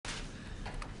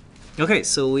Okay,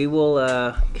 so we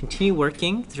will continue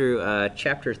working through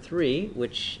chapter 3,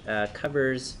 which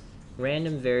covers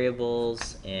random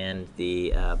variables and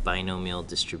the binomial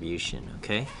distribution,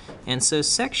 okay? And so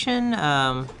section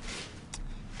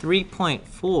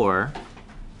 3.4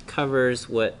 covers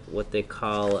what they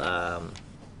call, I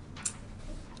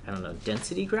don't know,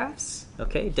 density graphs,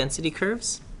 okay? Density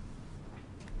curves.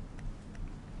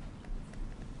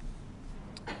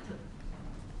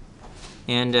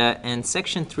 And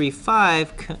section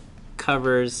 3.5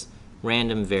 covers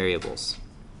random variables.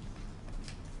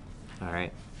 All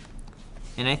right.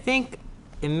 And I think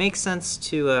it makes sense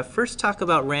to first talk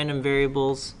about random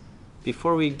variables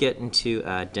before we get into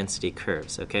density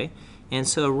curves, okay? And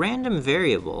so a random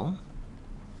variable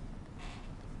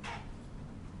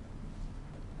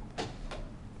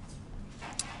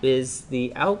is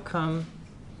the outcome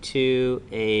to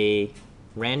a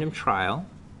random trial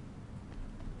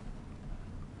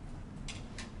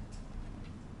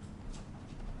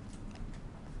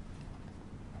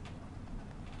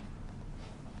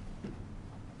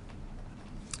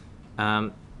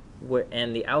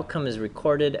and the outcome is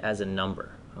recorded as a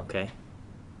number, okay?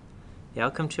 The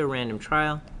outcome to a random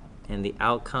trial, and the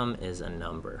outcome is a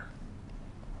number.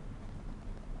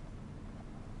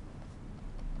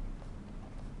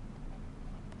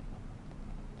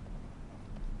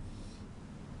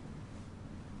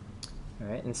 All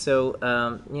right, and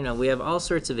so, we have all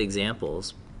sorts of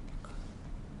examples.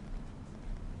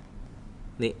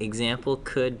 The example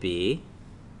could be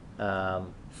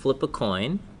flip a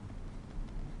coin,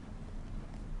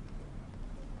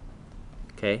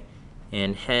 okay,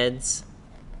 and heads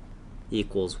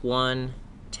equals 1,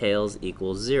 tails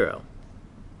equals 0.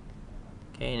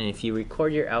 Okay, and if you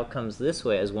record your outcomes this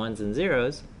way as 1s and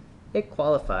 0s, it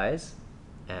qualifies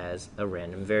as a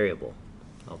random variable,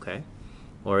 okay?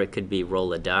 Or it could be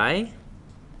roll a die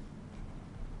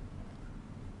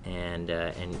and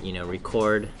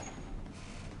record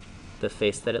the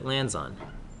face that it lands on.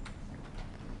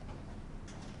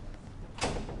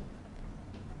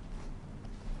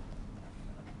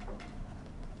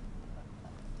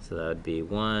 So that would be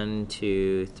 1,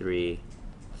 2, 3,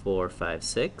 4, 5,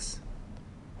 6.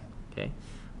 Okay.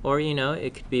 Or,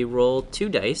 it could be roll 2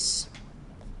 dice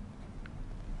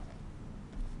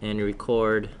and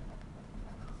record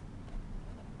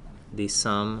the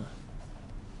sum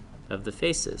of the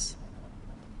faces.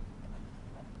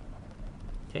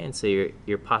 Okay, and so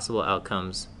your possible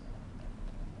outcomes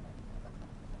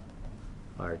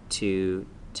are 2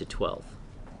 to 12.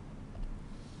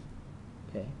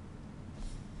 Okay.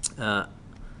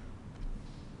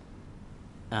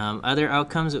 Other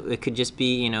outcomes, it could just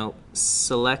be,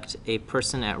 select a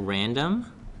person at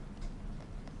random.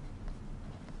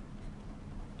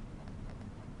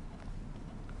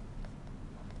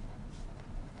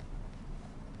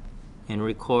 And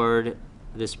record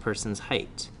this person's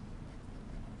height.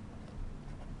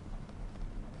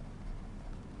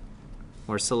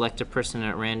 Or select a person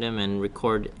at random and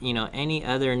record, any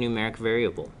other numeric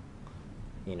variable.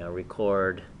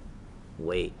 Record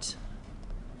weight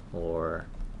or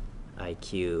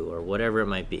IQ or whatever it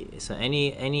might be. So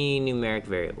any numeric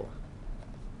variable.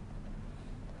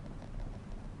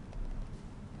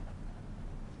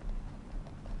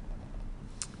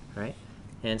 All right?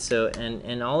 And so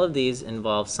and all of these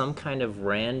involve some kind of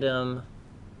random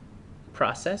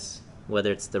process,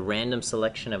 whether it's the random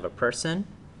selection of a person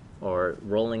or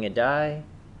rolling a die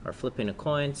or flipping a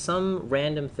coin, some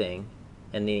random thing,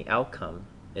 and the outcome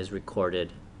is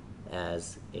recorded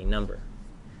as a number.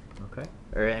 Okay?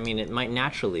 Or, it might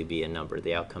naturally be a number.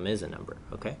 The outcome is a number.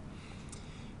 Okay?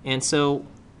 And so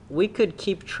we could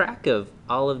keep track of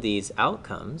all of these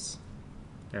outcomes.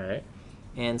 All right?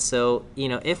 And so,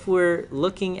 if we're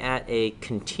looking at a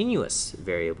continuous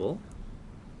variable,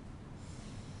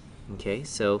 okay,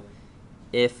 so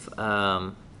if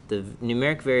the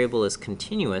numeric variable is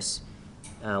continuous,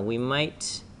 we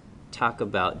might talk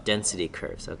about density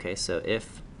curves, okay? So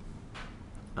if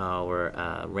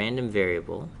our random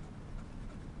variable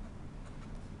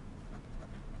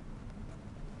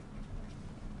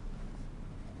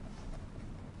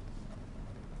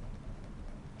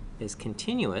is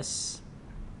continuous,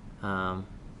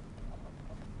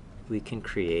 we can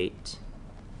create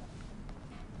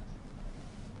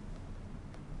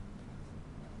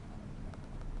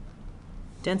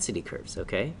density curves,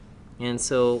 okay? And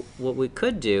so what we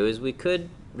could do is we could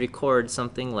record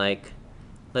something like,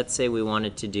 let's say we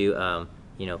wanted to do,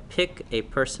 pick a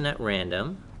person at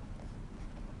random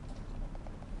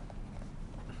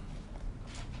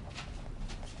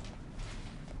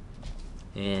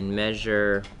and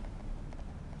measure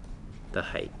the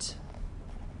height.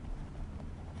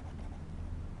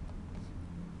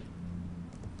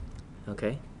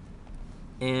 okay?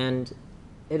 And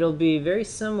it'll be very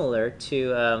similar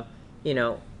to, you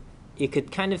know, you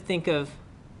could kind of think of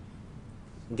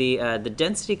the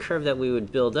density curve that we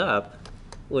would build up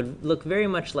would look very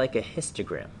much like a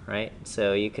histogram, right?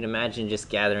 So you can imagine just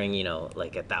gathering, you know,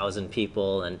 like 1,000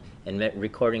 people and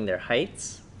recording their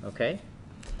heights, okay?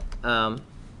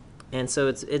 And so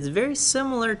it's very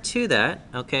similar to that,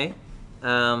 okay?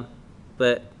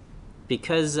 But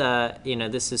because, you know,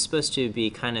 this is supposed to be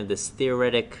kind of this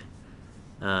theoretic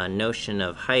notion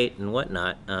of height and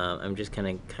whatnot, I'm just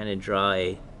gonna kind of draw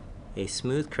a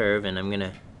smooth curve, and I'm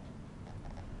gonna,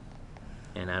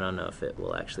 and I don't know if it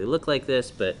will actually look like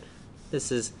this, but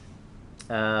this is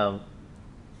what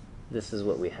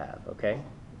we have, okay?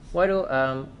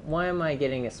 Why am I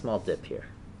getting a small dip here?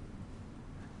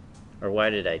 Or why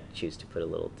did I choose to put a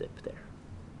little dip there?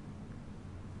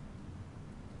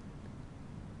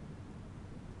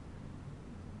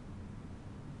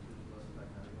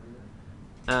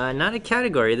 Not a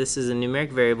category. This is a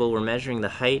numeric variable. We're measuring the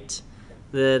height.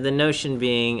 The notion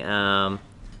being, on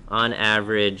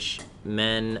average,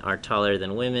 men are taller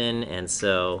than women, and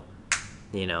so,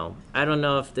 you know, I don't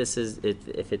know if this is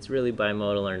if it's really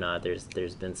bimodal or not.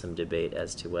 There's been some debate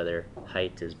as to whether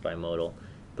height is bimodal,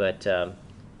 but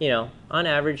you know, on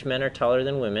average, men are taller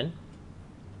than women,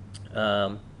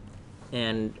 and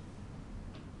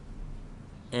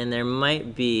there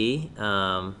might be,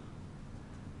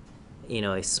 you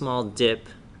know, a small dip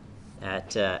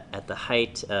at the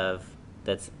height of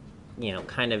that's, you know,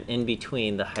 kind of in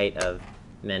between the height of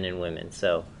men and women.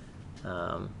 So,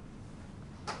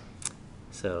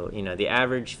 you know, the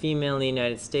average female in the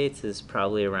United States is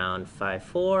probably around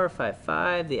 5'4",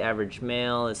 5'5". The average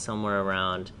male is somewhere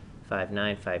around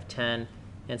 5'9", 5'10".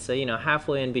 And so, you know,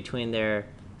 halfway in between there,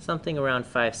 something around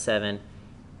 5'7".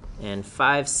 And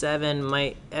 5'7"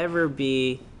 might ever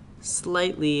be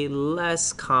slightly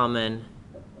less common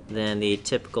than the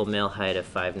typical male height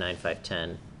of 5'9",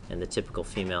 5'10", and the typical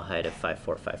female height of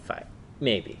 5'4", 5'5".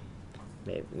 Maybe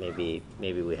we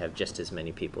have just as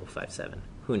many people 5'7".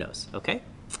 Who knows? Okay,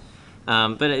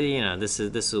 but you know, this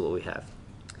is what we have.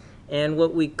 And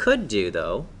what we could do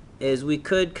though is we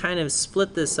could kind of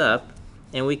split this up,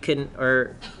 and we could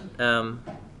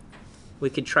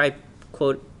try,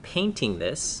 quote, painting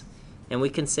this, and we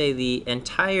can say the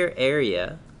entire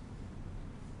area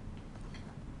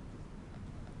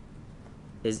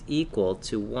is equal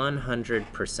to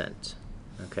 100%.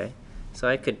 Okay, so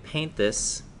I could paint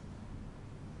this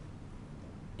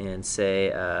and say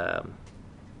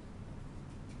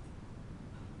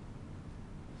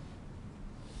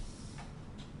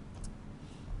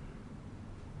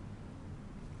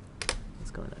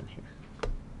what's going on here?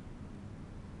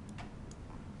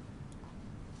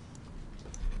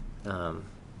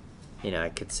 You know, I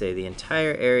could say the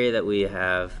entire area that we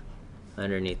have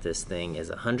underneath this thing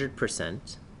is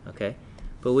 100%, okay?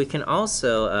 But we can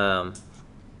also,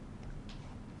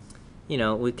 you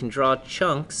know, we can draw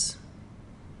chunks,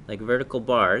 like vertical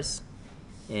bars,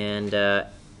 and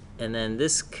then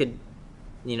this could,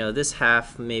 you know, this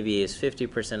half maybe is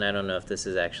 50%. I don't know if this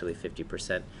is actually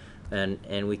 50%.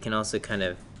 And we can also kind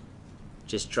of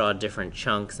just draw different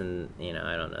chunks, and, you know,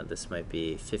 I don't know, this might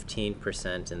be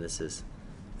 15%, and this is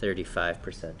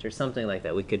 35%, or something like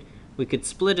that. We could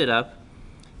split it up,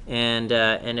 and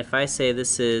if I say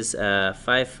this is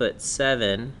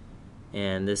 5'7",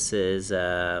 and this is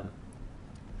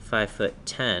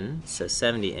 5'10", so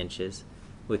 70 inches,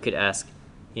 we could ask,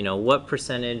 you know, what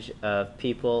percentage of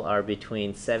people are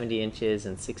between 70 inches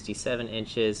and 67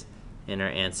 inches, and our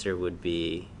answer would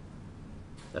be,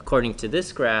 according to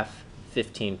this graph,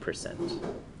 15%.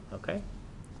 Okay?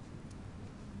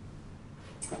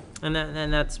 And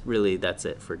that's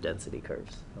it for density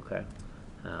curves. Okay?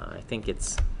 I think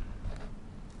it's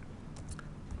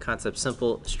concept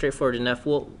simple, straightforward enough.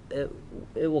 It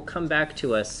will come back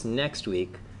to us next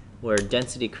week, where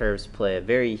density curves play a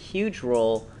very huge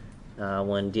role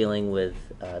when dealing with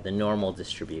the normal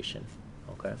distribution.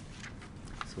 Okay?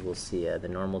 So we'll see the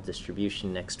normal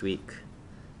distribution next week,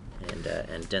 and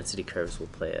density curves will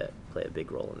play a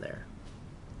big role in there.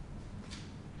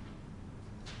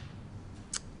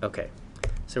 Okay,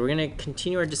 so we're going to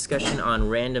continue our discussion on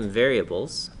random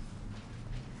variables.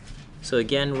 So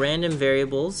again, random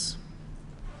variables,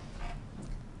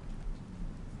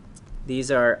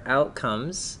 these are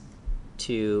outcomes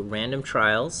to random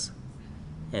trials,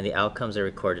 and the outcomes are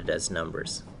recorded as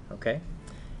numbers. Okay,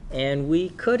 and we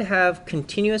could have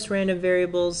continuous random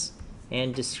variables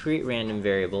and discrete random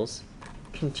variables.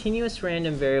 Continuous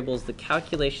random variables, the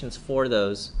calculations for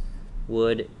those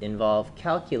would involve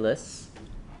calculus,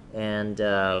 and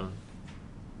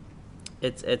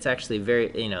it's actually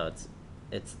very, you know,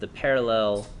 it's the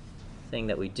parallel thing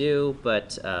that we do,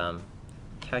 but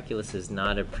calculus is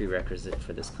not a prerequisite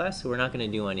for this class, so we're not going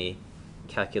to do any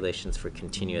calculations for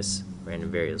continuous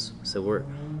random variables. So we're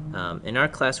in our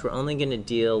class, we're only going to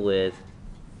deal with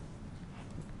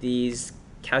these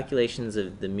calculations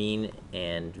of the mean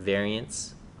and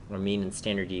variance, or mean and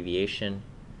standard deviation,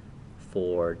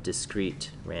 for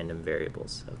discrete random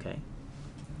variables. Okay,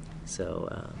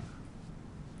 so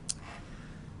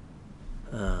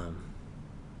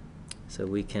so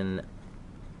we can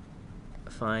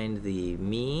find the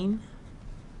mean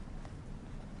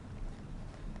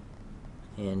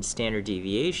and standard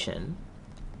deviation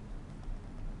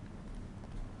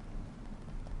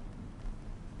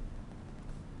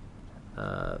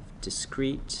of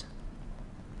discrete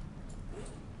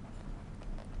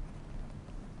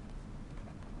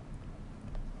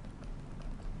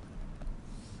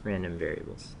random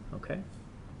variables. Okay.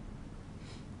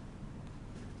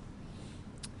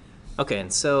 Okay,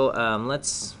 and so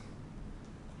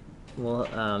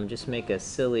we'll just make a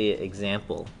silly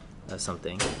example of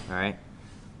something. All right.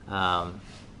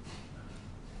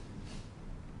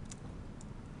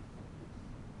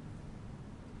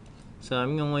 So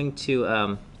I'm going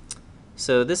to,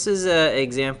 so this is an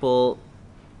example,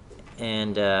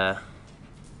 and I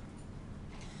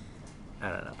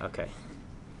don't know, okay.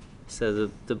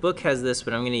 So the book has this,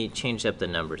 but I'm going to change up the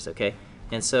numbers, okay?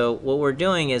 And so what we're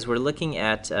doing is we're looking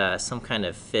at some kind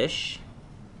of fish.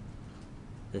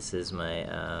 This is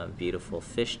my beautiful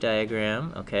fish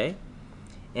diagram, okay?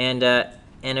 And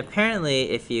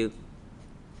apparently if you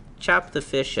chop the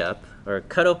fish up, or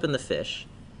cut open the fish,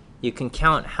 you can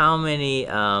count how many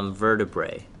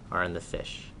vertebrae are in the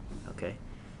fish, okay?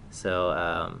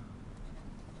 So,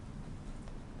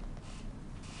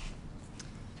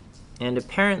 and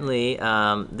apparently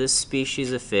this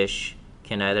species of fish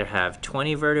can either have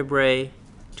 20 vertebrae,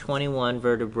 21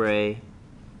 vertebrae,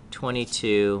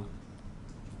 22,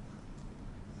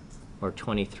 or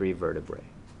 23 vertebrae,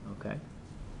 okay?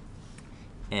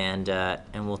 And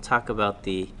we'll talk about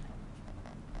the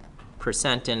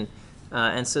percent, and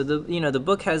so the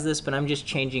book has this, but I'm just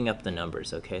changing up the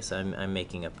numbers, okay? So I'm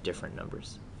making up different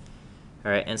numbers.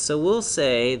 All right, and so we'll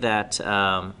say that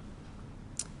a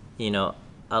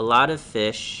lot of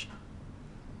fish,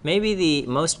 maybe the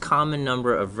most common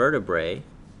number of vertebrae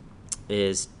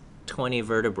is 20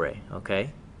 vertebrae,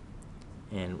 okay?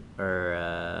 And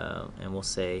we'll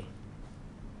say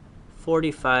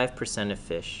 45% of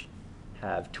fish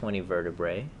have 20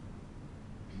 vertebrae.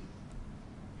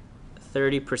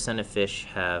 30% of fish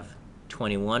have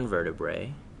 21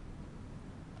 vertebrae.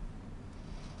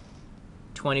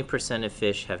 20% of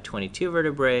fish have 22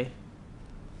 vertebrae,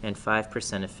 and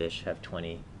 5% of fish have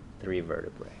 23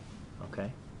 vertebrae.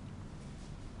 Okay.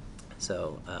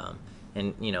 So,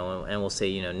 and we'll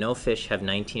say no fish have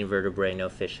 19 vertebrae, no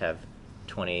fish have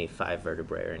 25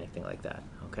 vertebrae, or anything like that.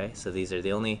 Okay. So these are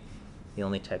the only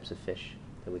types of fish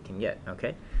that we can get.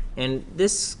 Okay. And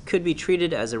this could be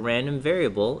treated as a random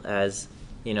variable, as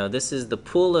this is the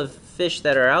pool of fish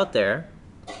that are out there,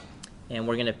 and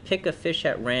we're going to pick a fish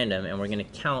at random, and we're going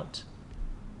to count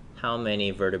how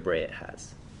many vertebrae it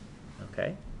has.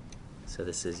 Okay? So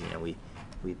this is, we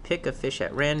pick a fish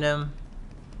at random,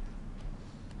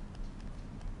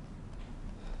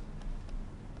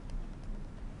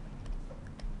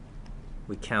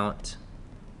 we count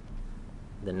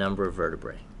the number of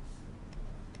vertebrae.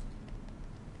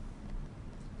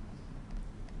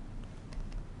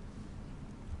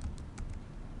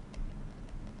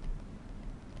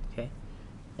 Okay?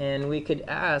 And we could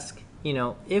ask,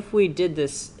 if we did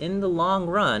this in the long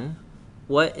run,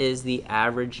 what is the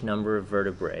average number of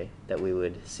vertebrae that we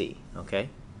would see? Okay?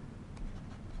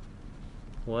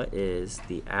 What is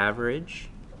the average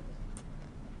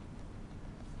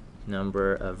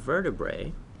number of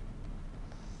vertebrae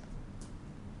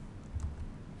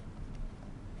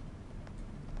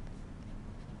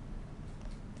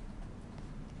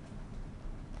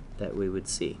that we would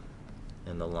see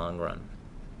in the long run?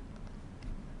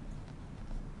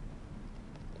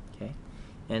 Okay?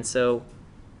 And so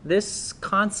this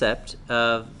concept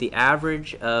of the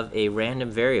average of a random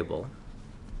variable,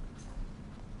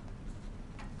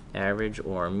 average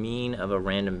or mean of a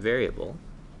random variable,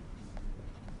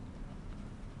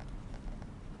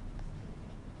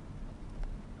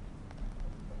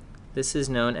 this is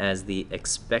known as the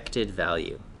expected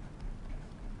value.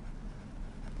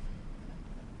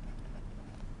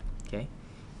 Okay?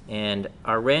 And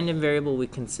our random variable we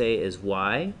can say is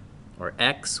y, or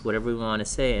x, whatever we want to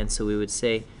say, and so we would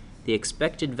say the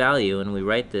expected value, and we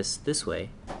write this way,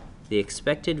 the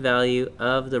expected value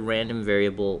of the random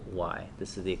variable y.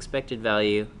 This is the expected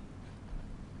value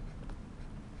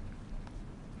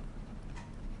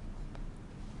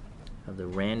of the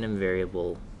random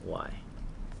variable y.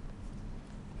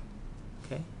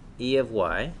 Okay, e of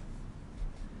y.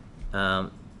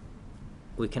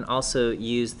 We can also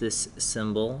use this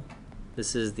symbol.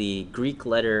 This is the Greek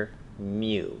letter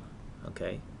mu.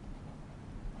 Okay.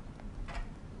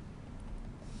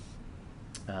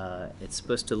 It's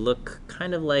supposed to look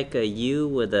kind of like a U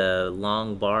with a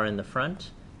long bar in the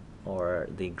front, or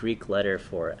the Greek letter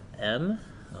for M,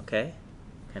 okay,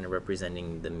 kind of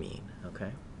representing the mean,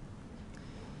 okay.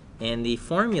 And the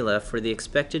formula for the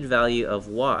expected value of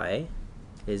y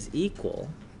is equal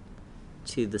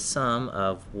to the sum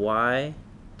of y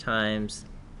times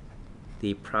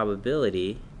the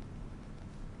probability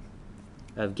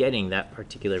of getting that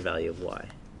particular value of y.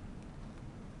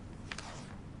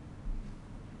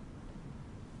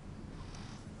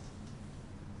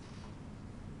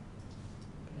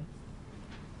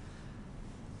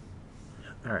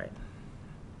 All right,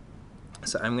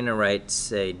 so I'm going to write,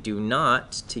 say, do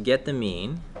not, to get the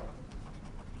mean,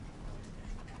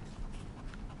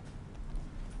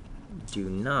 do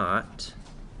not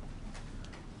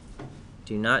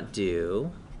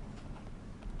do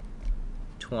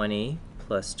 20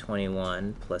 plus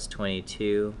 21 plus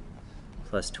 22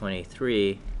 plus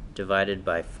 23 divided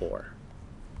by 4.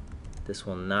 This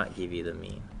will not give you the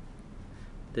mean.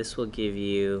 This will give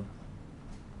you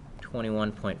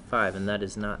 21.5, and that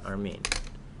is not our mean.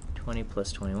 20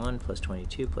 plus 21 plus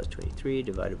 22 plus 23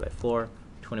 divided by 4,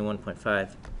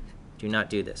 21.5. Do not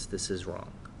do this. This is wrong.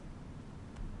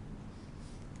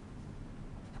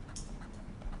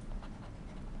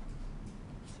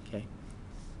 Okay.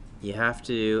 You have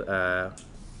to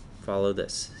follow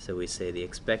this. So we say the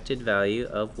expected value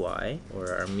of y,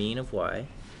 or our mean of y,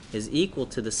 is equal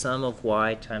to the sum of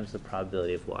y times the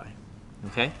probability of y.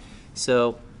 Okay?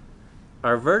 So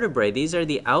our vertebrae, these are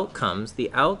the outcomes. The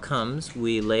outcomes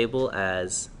we label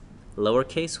as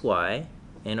lowercase y,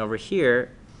 and over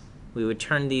here we would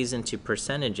turn these into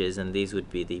percentages, and these would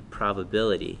be the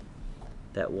probability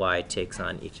that y takes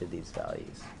on each of these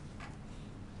values.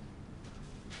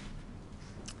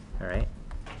 All right,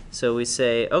 so we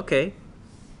say, okay,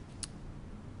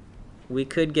 we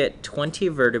could get 20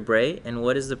 vertebrae, and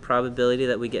what is the probability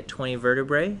that we get 20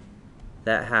 vertebrae?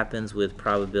 That happens with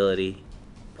probability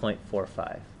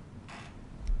 0.45.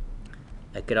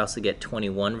 I could also get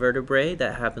 21 vertebrae.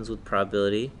 That happens with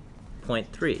probability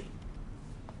 0.3.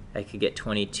 I could get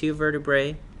 22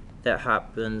 vertebrae. That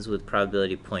happens with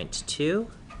probability 0.2.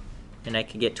 And I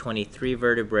could get 23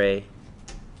 vertebrae,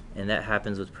 and that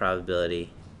happens with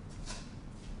probability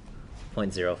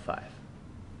 0.05.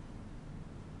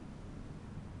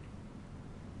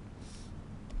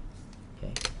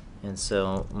 Okay, and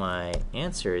so my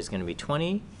answer is going to be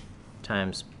 20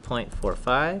 times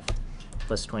 0.45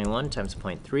 plus 21 times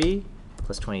 0.3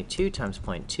 plus 22 times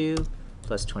 0.2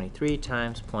 plus 23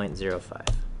 times 0.05.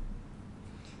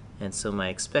 And so my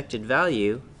expected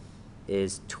value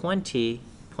is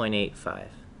 20.85.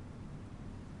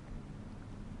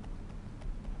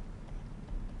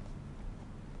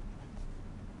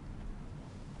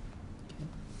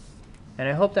 And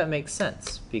I hope that makes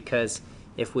sense, because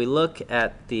if we look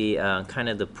at the kind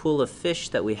of the pool of fish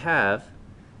that we have,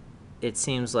 it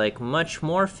seems like much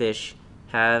more fish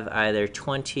have either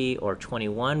 20 or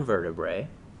 21 vertebrae,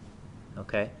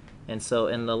 okay? And so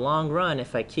in the long run,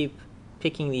 if I keep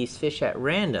picking these fish at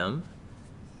random,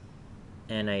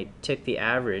 and I took the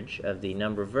average of the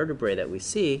number of vertebrae that we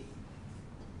see,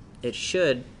 it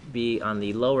should be on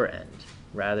the lower end,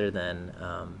 rather than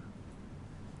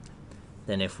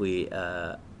if we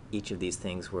each of these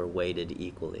things were weighted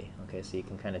equally. Okay, so you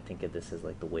can kind of think of this as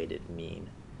like the weighted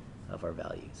mean of our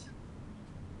values.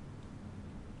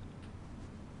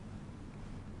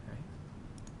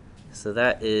 So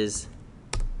that is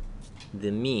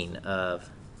the mean of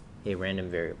a random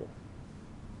variable.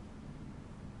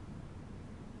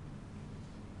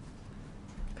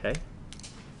 Okay.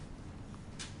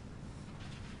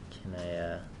 Can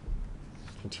I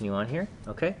continue on here?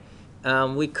 Okay.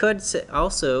 We could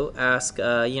also ask,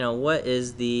 what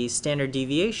is the standard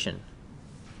deviation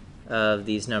of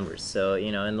these numbers? So,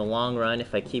 in the long run,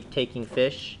 if I keep taking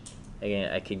fish,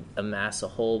 again, I could amass a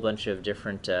whole bunch of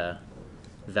different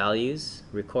values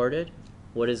recorded.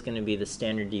 What is going to be the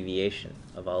standard deviation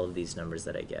of all of these numbers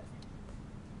that I get?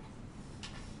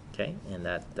 Okay, and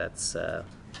that's the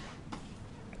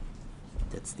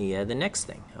next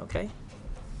thing. Okay.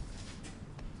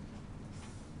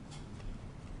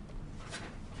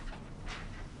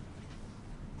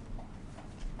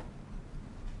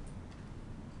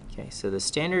 Okay, so the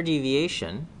standard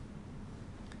deviation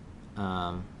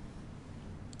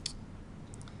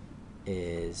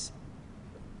is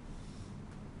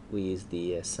we use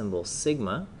the symbol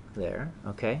sigma there,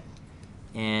 okay?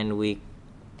 And we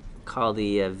call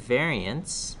the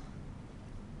variance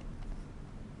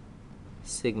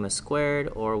sigma squared,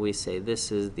 or we say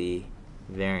this is the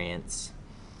variance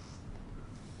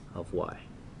of y.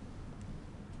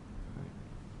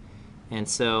 And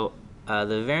so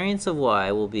the variance of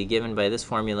y will be given by this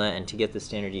formula, and to get the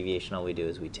standard deviation, all we do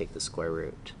is we take the square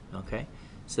root, okay?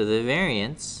 So the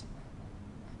variance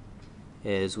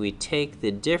is we take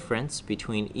the difference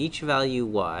between each value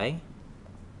y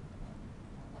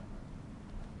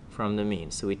from the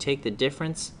mean. So we take the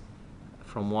difference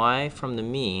from y from the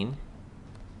mean,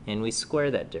 and we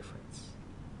square that difference,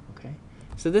 okay?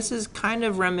 So this is kind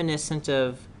of reminiscent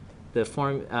of the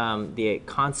the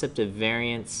concept of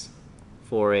variance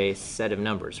for a set of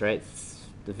numbers, right?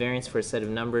 The variance for a set of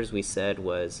numbers we said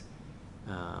was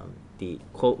the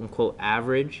quote-unquote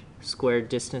average squared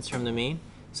distance from the mean.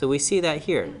 So we see that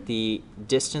here, the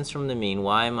distance from the mean,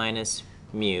 y minus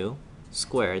mu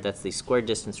squared, that's the squared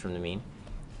distance from the mean.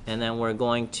 And then we're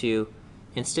going to,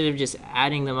 instead of just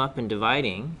adding them up and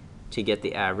dividing to get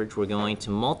the average, we're going to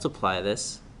multiply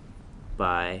this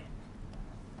by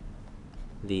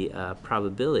the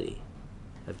probability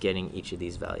of getting each of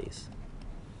these values.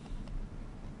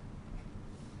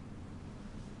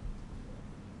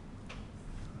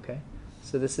 Okay,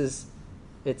 so this is,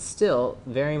 it's still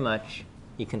very much,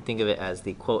 you can think of it as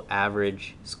the quote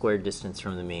average squared distance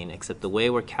from the mean, except the way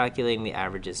we're calculating the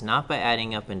average is not by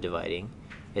adding up and dividing,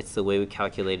 it's the way we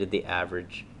calculated the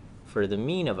average for the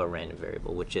mean of a random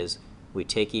variable, which is we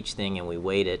take each thing and we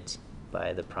weight it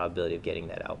by the probability of getting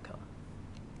that outcome.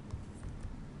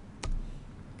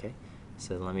 Okay,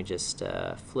 so let me just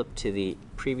flip to the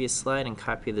previous slide and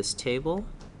copy this table.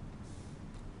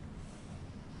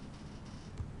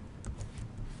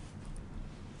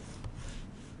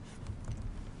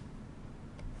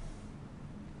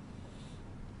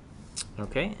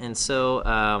 Okay, and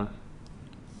so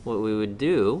what we would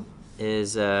do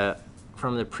is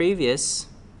from the previous,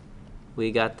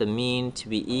 we got the mean to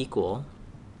be equal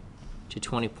to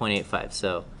 20.85.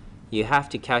 So you have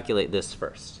to calculate this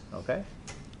first, okay?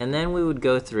 And then we would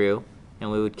go through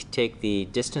and we would take the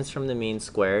distance from the mean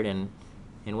squared and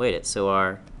weight it. So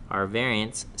our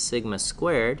variance, sigma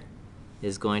squared,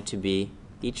 is going to be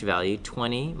each value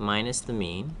 20 minus the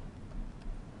mean.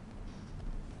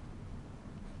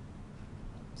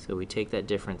 So we take that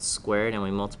difference squared and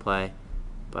we multiply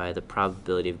by the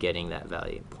probability of getting that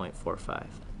value, 0.45.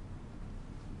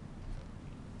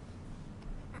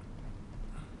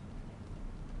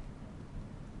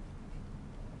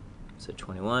 So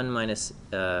 21 minus,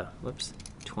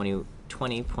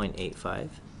 20.85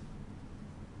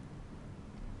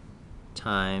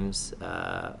 times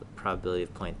probability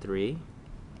of 0.3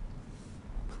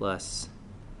 plus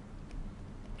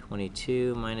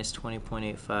 22 minus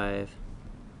 20.85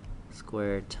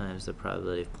 squared times the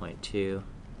probability of 0.2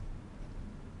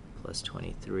 plus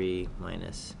 23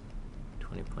 minus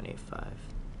 20.85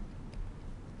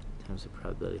 times the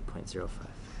probability of 0.05.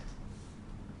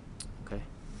 Okay,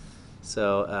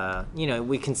 so you know,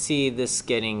 we can see this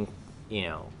getting, you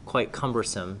know, quite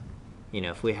cumbersome. You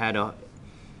know, if we had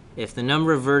if the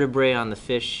number of vertebrae on the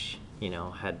fish, you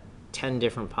know, had 10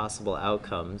 different possible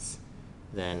outcomes,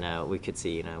 then we could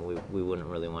see, you know, we wouldn't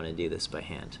really want to do this by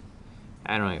hand.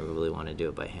 I don't even really want to do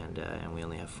it by hand, and we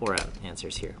only have 4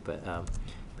 answers here. But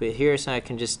here, so I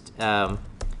can just,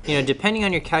 you know, depending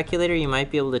on your calculator, you might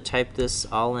be able to type this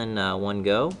all in one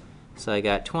go. So I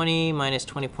got 20 minus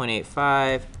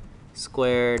 20.85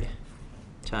 squared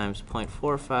times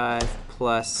 0.45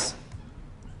 plus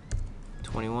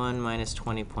 21 minus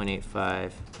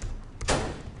 20.85.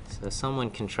 So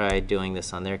someone can try doing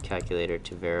this on their calculator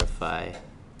to verify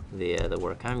the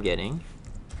work I'm getting.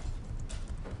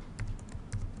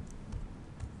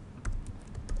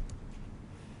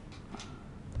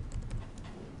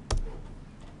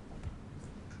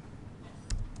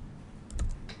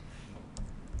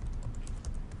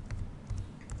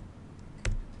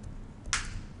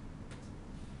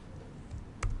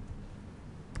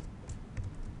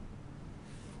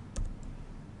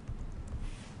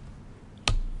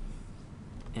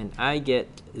 And I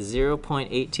get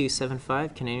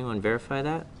 0.8275. Can anyone verify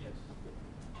that? Yes.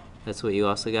 That's what you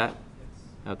also got? Yes.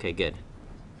 Okay, good.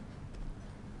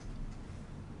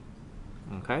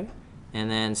 Okay, and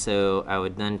then so I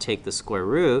would then take the square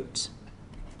root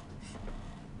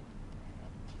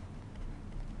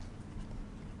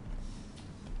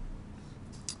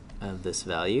of this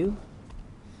value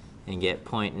and get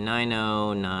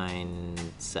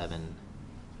 0.9097.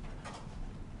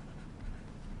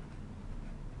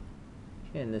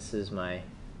 And this is my,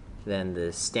 then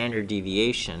the standard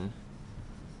deviation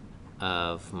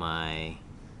of my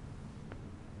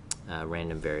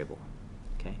random variable.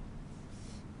 Okay.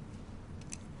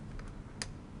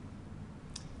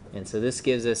 And so this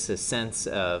gives us a sense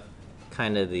of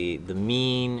kind of the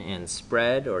mean and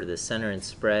spread, or the center and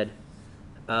spread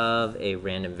of a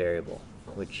random variable,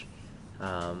 which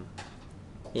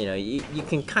you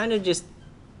can kind of just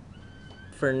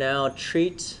for now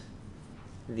treat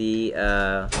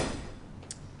the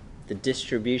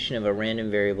distribution of a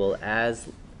random variable as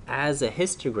a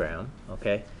histogram,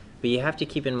 okay? But you have to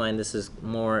keep in mind this is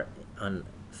more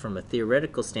from a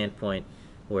theoretical standpoint,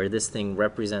 where this thing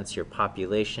represents your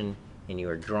population and you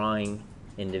are drawing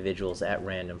individuals at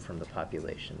random from the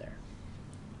population there.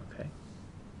 Okay?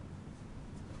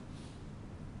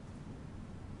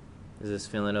 Is this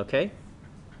feeling okay?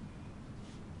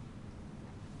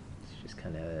 It's just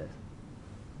kind of a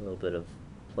little bit of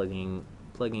plugging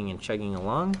and chugging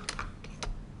along.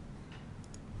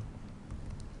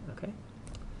 Okay.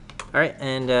 All right,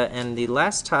 and the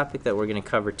last topic that we're going to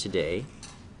cover today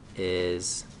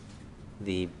is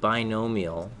the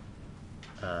binomial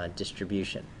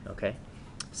distribution. Okay,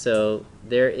 so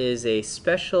there is a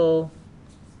special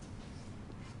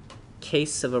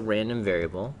case of a random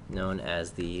variable known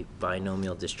as the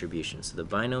binomial distribution. So the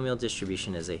binomial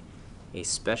distribution is a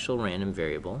special random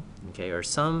variable, okay, or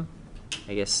some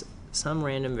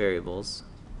random variables,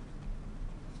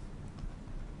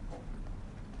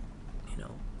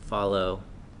 follow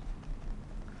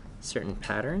certain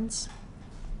patterns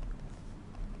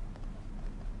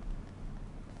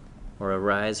or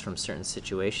arise from certain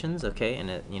situations, okay, and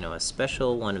a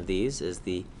special one of these is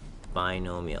the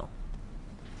binomial.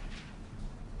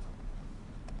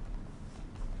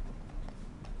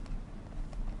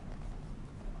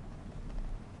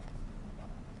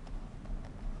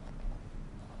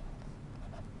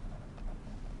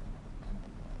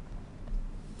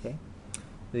 Okay.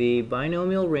 The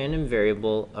binomial random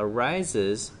variable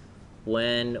arises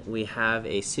when we have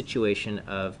a situation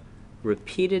of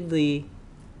repeatedly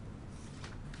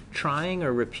trying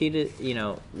or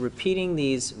repeating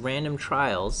these random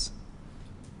trials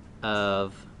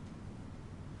of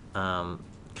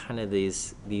kind of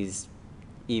these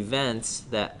events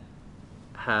that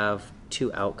have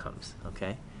two outcomes.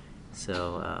 Okay,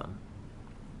 so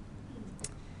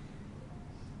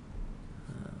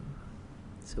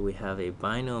so we have a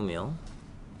binomial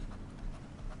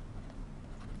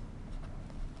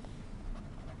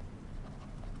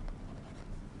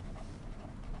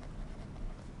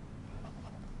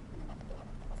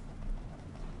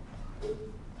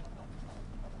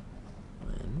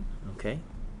okay,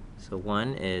 so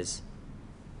one is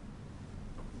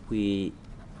we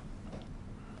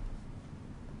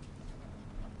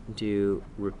do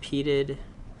repeated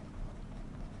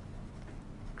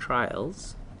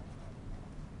trials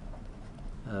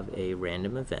of a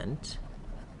random event,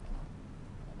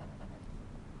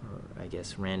 or I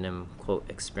guess random quote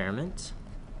experiment,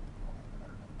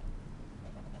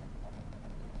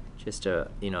 just a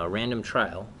random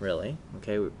trial, really.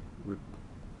 Okay,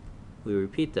 we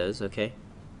repeat those. Okay,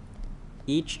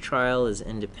 each trial is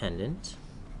independent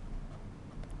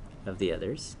of the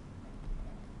others.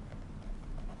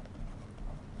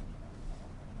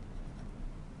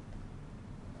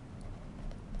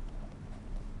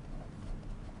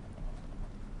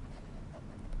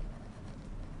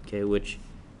 Okay, which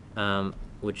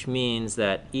means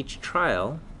that each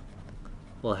trial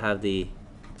will have the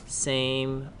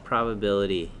same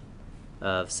probability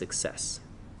of success.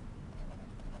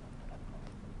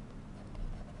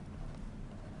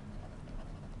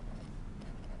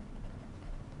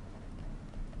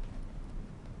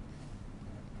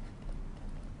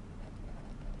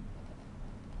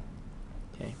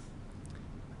 Okay,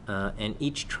 and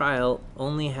each trial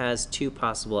only has two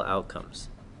possible outcomes.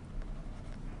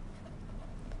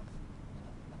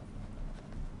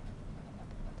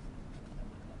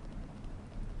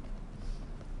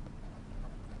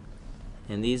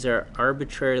 And these are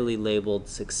arbitrarily labeled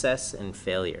success and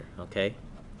failure, okay?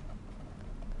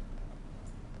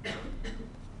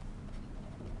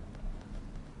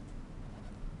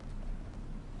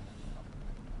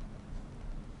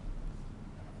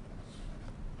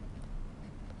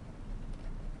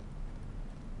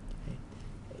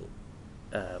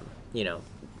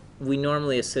 We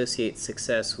normally associate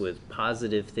success with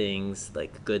positive things,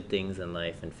 like good things in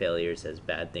life, and failures as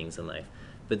bad things in life.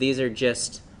 But these are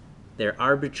just, they're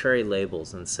arbitrary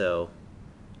labels, and so,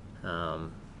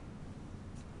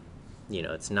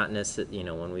 it's not necessarily,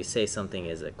 when we say something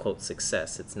is a quote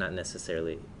success, it's not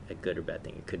necessarily a good or bad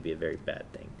thing. It could be a very bad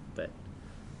thing, but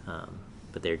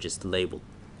they're just labeled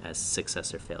as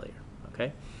success or failure,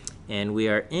 okay? And we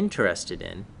are interested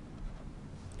in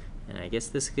and I guess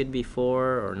this could be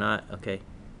 4 or not. Okay,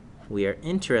 we are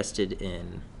interested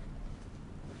in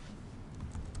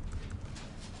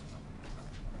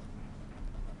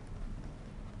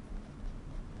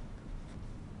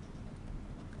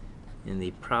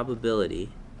the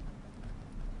probability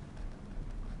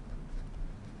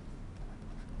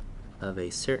of a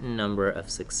certain number of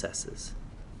successes.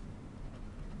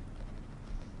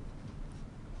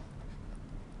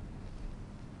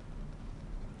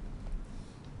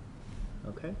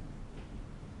 Okay.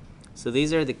 So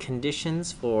these are the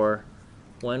conditions for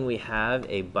when we have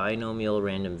a binomial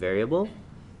random variable.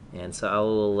 And so I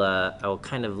will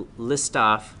kind of list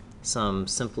off some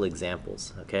simple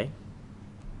examples, okay?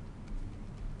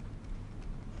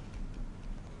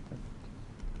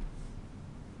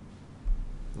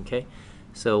 Okay,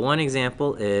 so one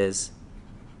example is,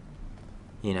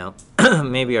 you know,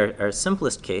 maybe our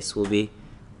simplest case will be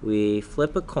we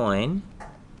flip a coin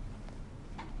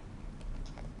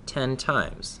 10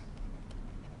 times.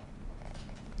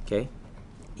 Okay,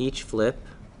 each flip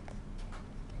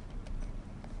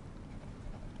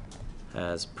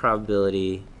has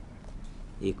probability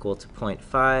equal to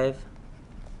 0.5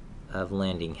 of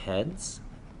landing heads.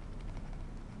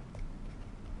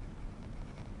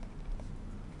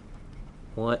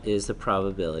 What is the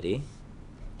probability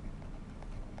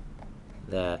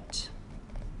that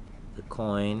the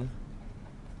coin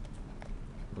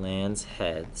lands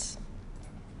heads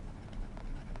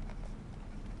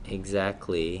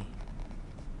exactly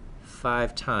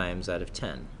 5 times out of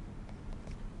 10?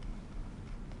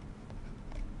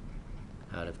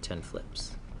 Out of 10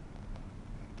 flips.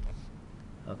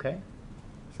 Okay,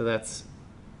 so that's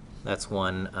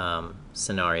one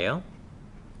scenario.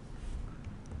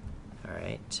 All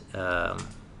right. I'm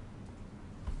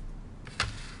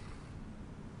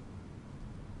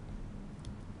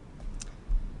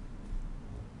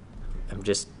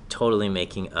just totally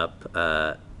making up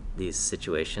these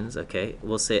situations. Okay,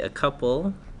 we'll say a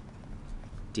couple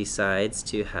decides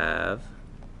to have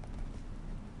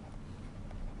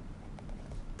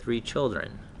 3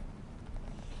 children.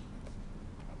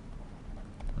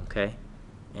 Okay,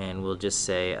 and we'll just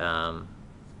say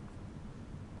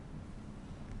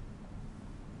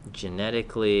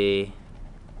genetically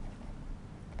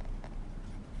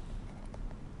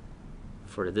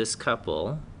for this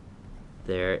couple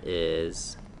there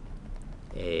is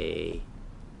a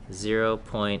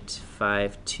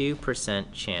 0.52%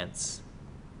 chance,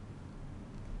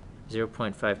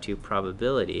 0.52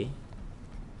 probability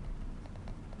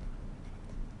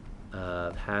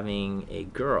of having a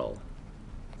girl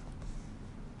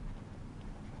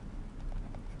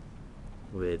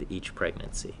with each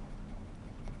pregnancy.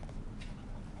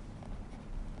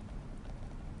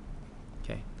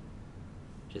 Okay,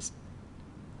 just,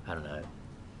 I don't know,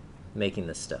 making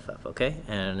this stuff up, okay?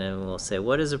 And then we'll say,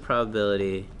 what is the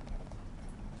probability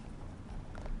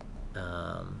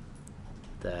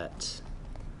that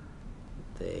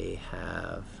they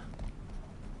have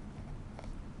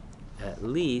at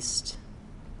least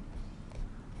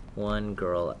one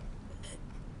girl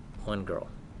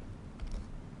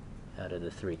out of the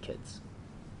 3 kids?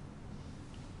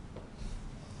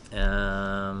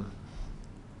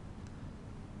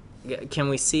 Can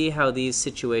we see how these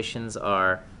situations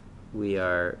are? We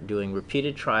are doing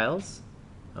repeated trials,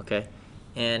 okay?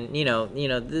 And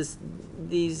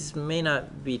these may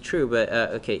not be true, but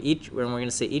okay. We're going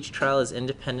to say each trial is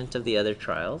independent of the other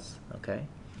trials, okay?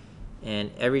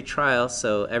 And every trial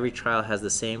has the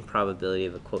same probability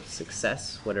of a quote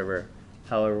success,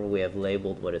 however we have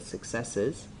labeled what a success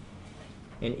is.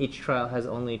 And each trial has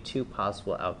only 2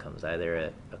 possible outcomes,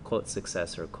 either a quote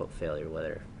success or a quote failure,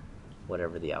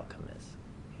 whatever the outcome is.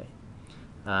 Okay.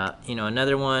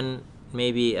 Another one,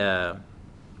 maybe, I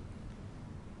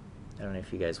don't know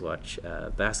if you guys watch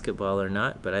basketball or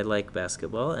not, but I like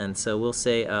basketball. And so we'll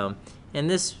say, and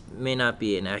this may not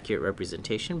be an accurate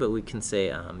representation, but we can say,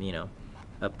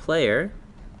 a player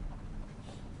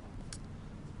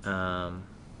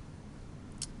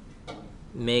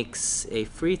makes a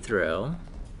free throw,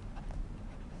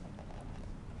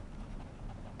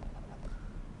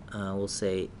 we'll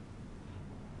say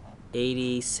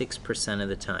 86% of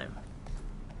the time.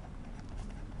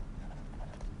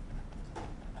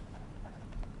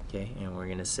 Okay, and we're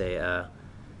going to say the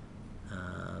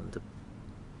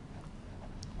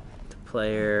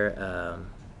player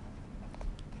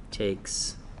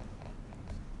takes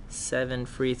 7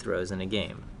 free throws in a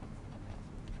game.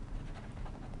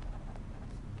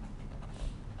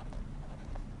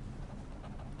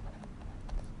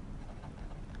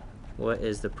 What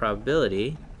is the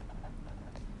probability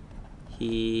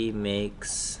he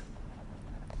makes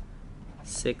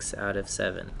 6 out of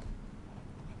 7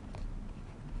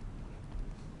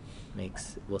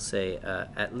 we'll say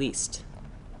at least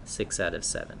 6 out of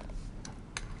 7.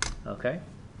 Okay?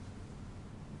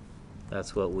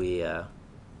 That's what we,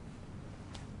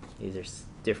 these are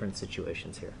different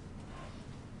situations here.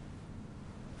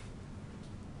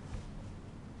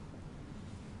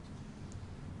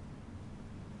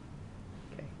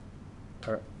 Okay.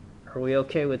 Are we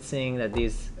okay with seeing that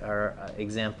these are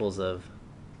examples of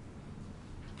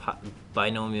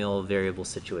binomial variable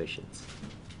situations?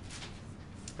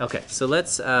 Okay, so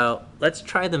let's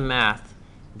try the math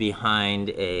behind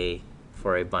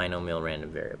for a binomial random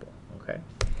variable. Okay,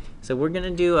 so we're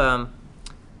gonna do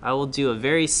I will do a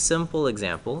very simple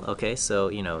example. Okay, so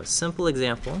a simple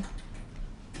example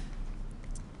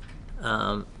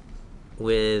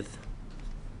with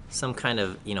some kind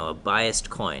of a biased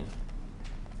coin,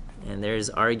 and there's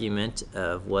argument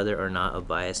of whether or not a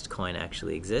biased coin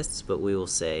actually exists, but we will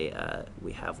say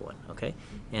we have one. Okay,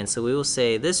 and so we will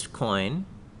say this coin,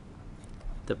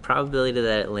 the probability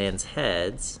that it lands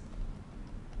heads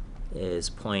is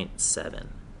 0.7.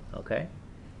 Okay,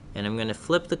 and I'm going to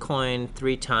flip the coin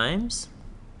 3 times.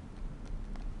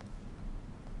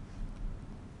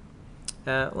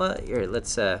 Well, here,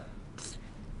 let's 3.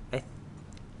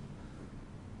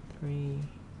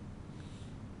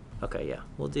 Okay, yeah,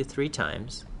 we'll do 3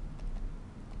 times.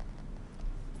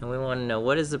 And we want to know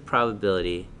what is the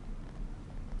probability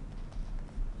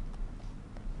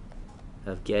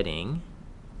of getting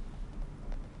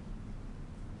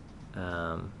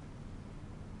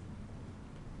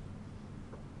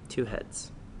 2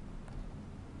 heads.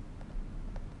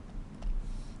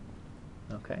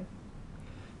 Okay.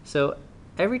 So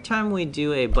every time we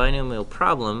do a binomial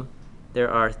problem,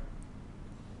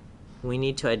 we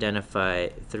need to identify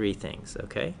 3 things,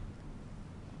 okay?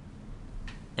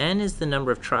 N is the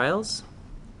number of trials.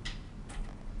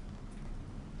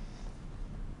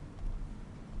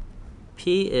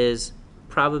 P is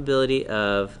probability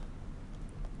of,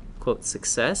 quote,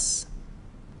 success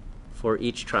for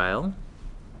each trial.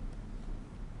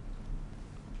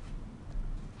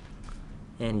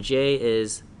 And J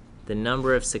is the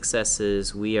number of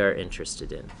successes we are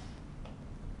interested in.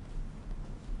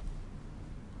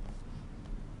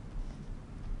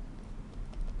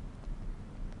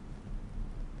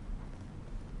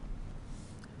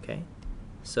 Okay,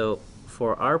 so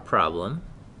for our problem,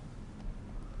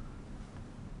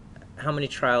 how many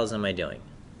trials am I doing?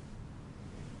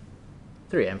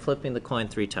 3. I'm flipping the coin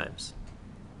 3 times.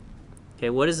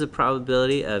 Okay, what is the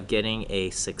probability of getting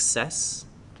a success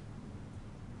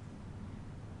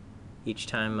each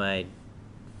time I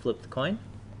flip the coin?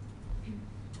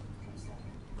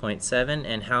 0.7.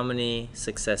 And how many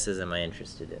successes am I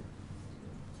interested in?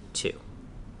 2.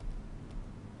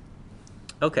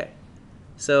 Okay,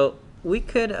 so we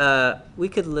could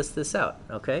list this out.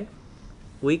 Okay,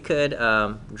 we could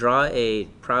draw a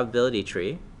probability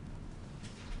tree.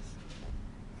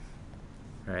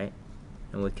 All right,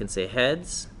 and we can say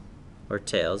heads or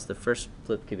tails. The first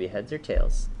flip could be heads or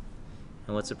tails.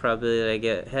 And what's the probability that I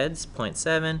get heads?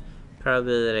 0.7.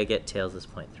 Probability that I get tails is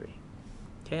 0.3.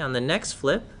 Okay, on the next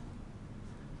flip,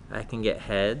 I can get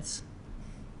heads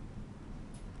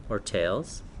or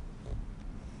tails.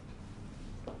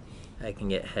 I can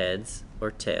get heads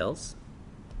or tails.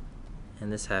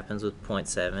 And this happens with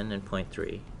 0.7 and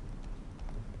 0.3.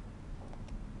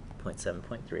 0.7,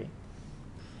 0.3.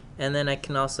 And then I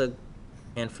can also,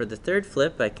 and for the third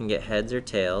flip, I can get heads or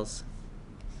tails.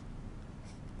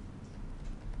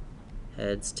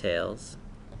 Heads, tails.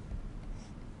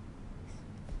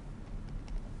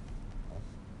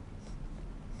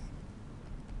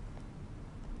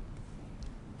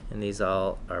 And these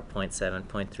all are 0.7,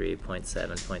 0.3, 0.7,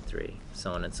 0.3,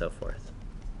 so on and so forth.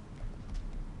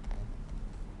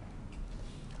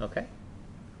 Okay.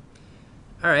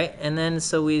 All right, and then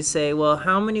so we say, well,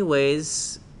 how many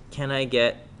ways can I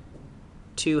get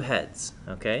 2 heads?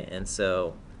 Okay, and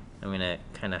so I'm going to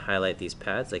kind of highlight these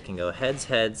paths. I can go heads,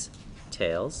 heads,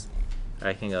 tails, or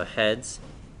I can go heads,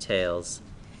 tails,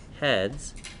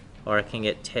 heads, or I can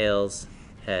get tails,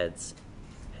 heads,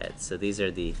 heads. So these are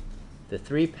the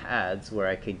 3 paths where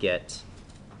I could get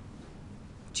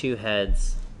 2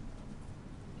 heads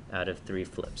out of 3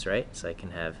 flips, right? So I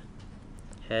can have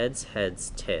heads,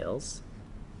 heads, tails,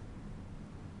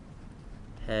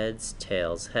 heads,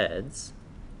 tails, heads,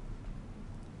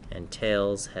 and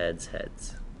tails, heads,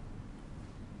 heads.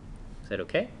 Is that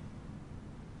okay?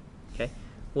 Okay.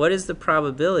 What is the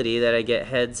probability that I get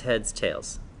heads, heads,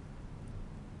 tails?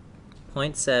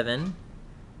 0.7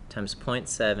 times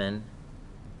 0.7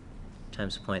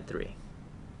 times 0.3.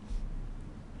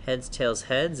 Heads, tails,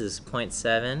 heads is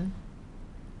 0.7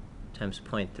 times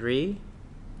 0.3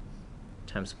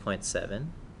 times 0.7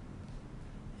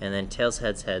 And then tails,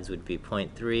 heads, heads would be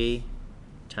 0.3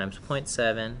 times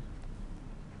 0.7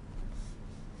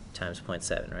 times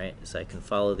 0.7, right? So I can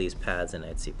follow these paths and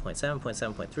I'd see 0.7,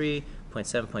 0.7, 0.3,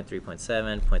 0.7, 0.3,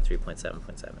 0.7, 0.3, 0.7,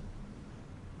 0.7.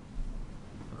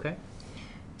 Okay?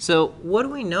 So what do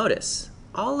we notice?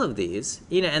 All of these,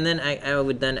 and then I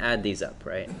would then add these up,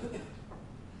 right?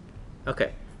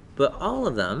 Okay, but all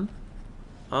of them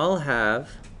all have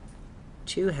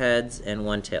 2 heads and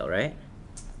 1 tail, right?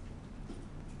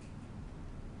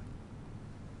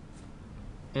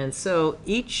 And so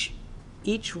each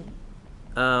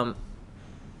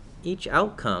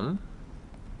outcome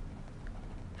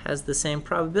has the same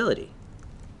probability.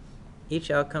 Each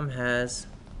outcome has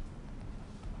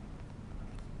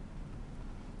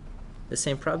the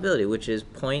same probability, which is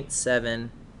 0.7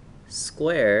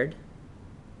 squared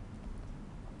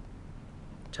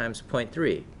times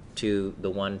 0.3 to the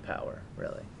 1 power,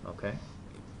 really, okay?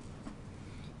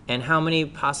 And how many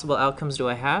possible outcomes do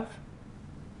I have?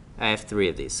 I have 3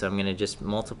 of these, so I'm going to just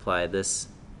multiply this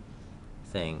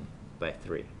thing by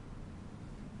 3.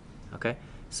 Okay?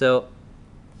 So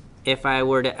if I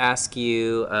were to ask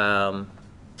you,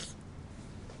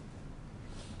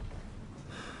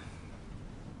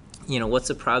 what's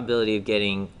the probability of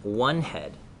getting 1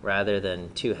 head rather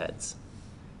than 2 heads?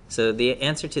 So the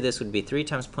answer to this would be 3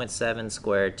 times 0.7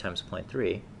 squared times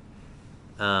 0.3.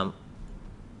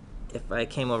 If I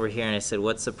came over here and I said,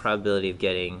 what's the probability of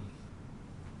getting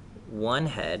 1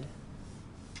 head?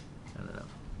 I don't know.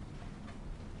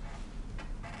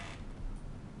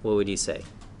 What would you say?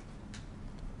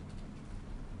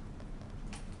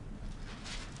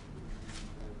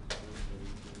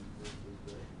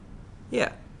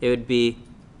 Yeah, it would be,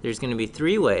 there's going to be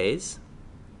 3 ways,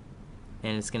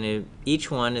 and it's going to, each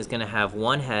one is going to have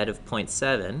 1 head of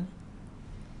 0.7,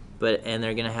 and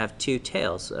they're going to have 2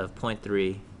 tails of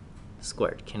 0.3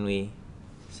 squared. Can we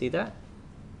see that?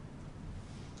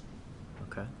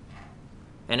 Okay.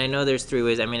 And I know there's 3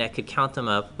 ways. I mean, I could count them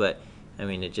up, but I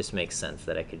mean, it just makes sense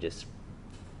that I could just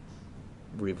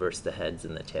reverse the heads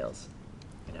and the tails.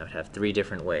 And I would have 3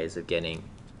 different ways of getting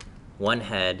 1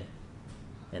 head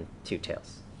and 2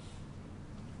 tails.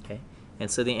 Okay?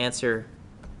 And so the answer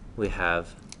we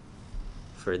have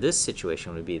for this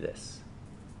situation would be this.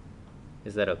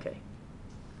 Is that okay?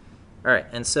 All right,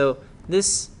 and so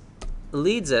this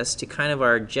leads us to kind of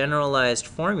our generalized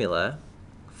formula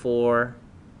for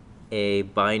a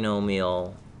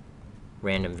binomial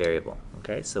random variable.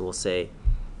 Okay, so we'll say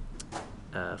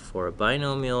for a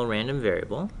binomial random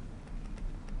variable,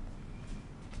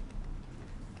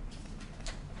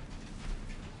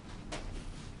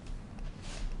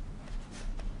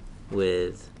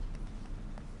 with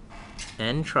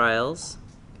n trials,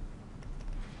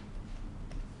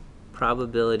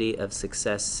 probability of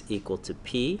success equal to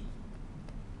p,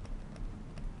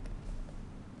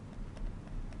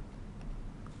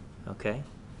 okay,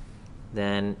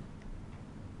 then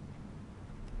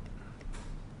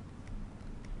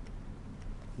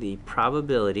the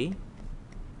probability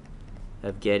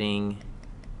of getting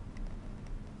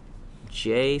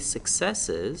j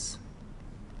successes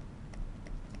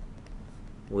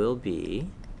will be,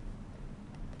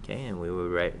 okay, and we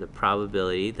would write the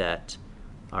probability that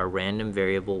our random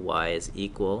variable y is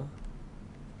equal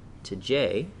to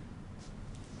j,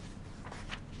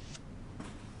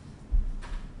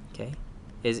 okay,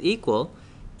 is equal,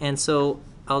 and so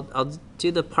I'll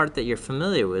do the part that you're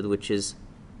familiar with, which is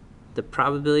the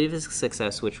probability of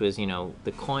success, which was,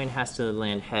 the coin has to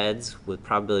land heads with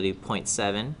probability of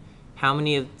 0.7. How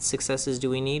many of successes do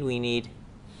we need? We need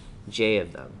j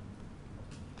of them.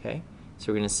 Okay,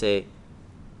 so we're going to say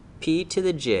p to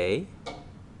the j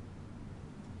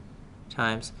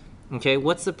times, okay,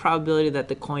 what's the probability that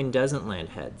the coin doesn't land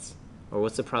heads? Or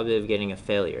what's the probability of getting a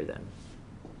failure then?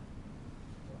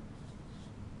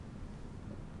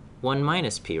 1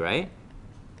 minus p, right?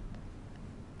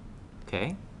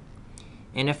 Okay.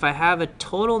 And if I have a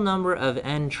total number of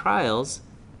n trials,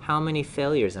 how many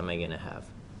failures am I going to have?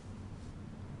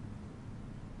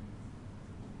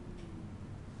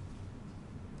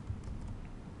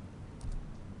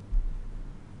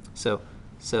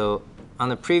 So on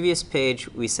the previous page,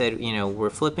 we said, we're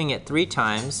flipping it 3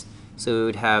 times, so we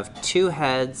would have 2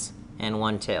 heads and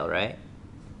 1 tail, right?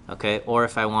 Okay, or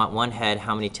if I want 1 head,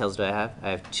 how many tails do I have? I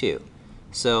have 2.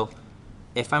 So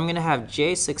if I'm going to have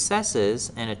j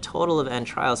successes and a total of n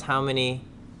trials, how many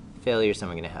failures am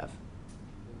I going to have?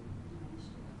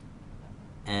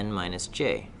 N minus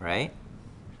j, right?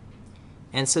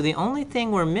 And so the only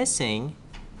thing we're missing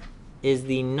is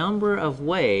the number of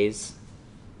ways,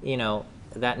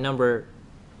 that number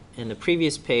in the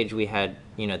previous page we had,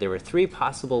 there were 3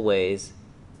 possible ways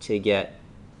to get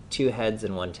 2 heads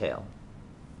and 1 tail.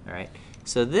 All right.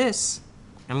 So this,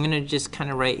 I'm going to just kind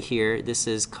of write here, this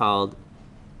is called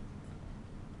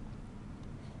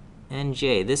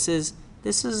NJ. This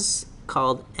is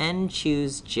called N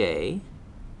choose J.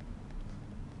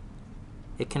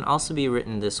 It can also be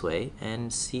written this way,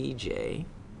 NCJ.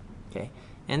 Okay.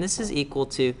 And this is equal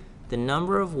to the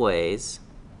number of ways,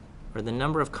 or the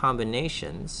number of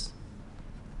combinations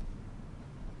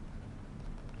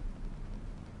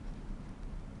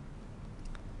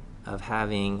of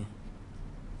having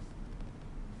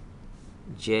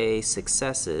J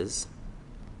successes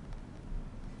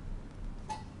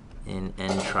in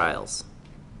N trials.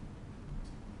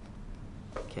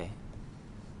 Okay.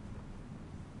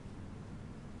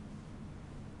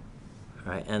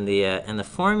 All right, and the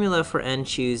formula for N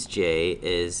choose J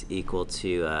is equal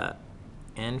to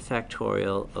N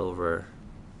factorial over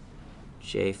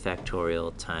J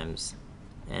factorial times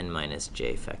N minus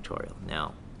J factorial.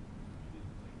 Now,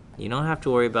 you don't have to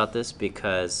worry about this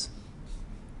because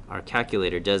our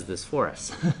calculator does this for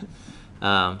us.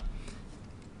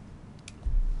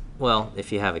 Well,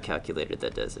 if you have a calculator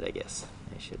that does it, I guess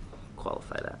I should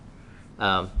qualify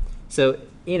that. So,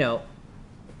 you know,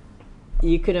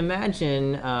 you could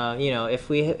imagine, you know, if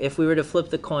we were to flip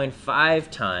the coin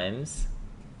 5 times,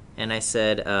 and I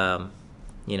said,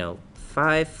 you know,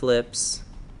 5 flips,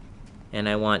 and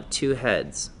I want 2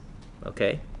 heads,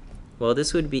 okay? Well,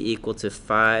 this would be equal to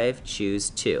 5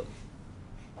 choose 2.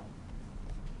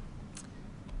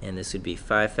 And this would be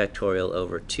 5 factorial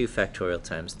over 2 factorial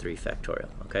times 3 factorial,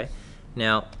 okay?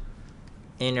 Now,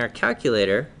 in our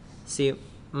calculator, see,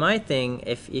 my thing,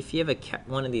 if you have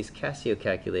one of these Casio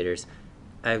calculators,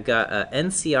 I've got an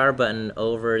NCR button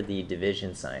over the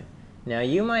division sign. Now,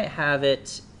 you might have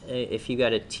it, if you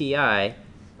got a TI,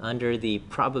 under the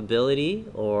probability,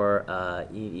 or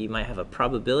you might have a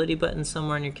probability button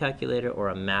somewhere in your calculator, or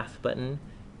a math button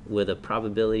with a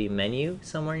probability menu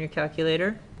somewhere in your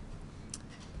calculator.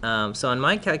 So on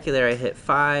my calculator, I hit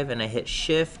 5 and I hit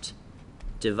Shift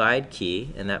divide key,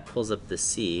 and that pulls up the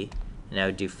C, and I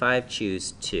would do 5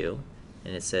 choose 2,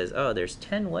 and it says, oh, there's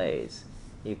 10 ways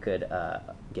you could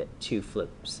get 2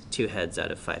 flips, 2 heads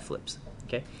out of 5 flips.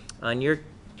 Okay, on your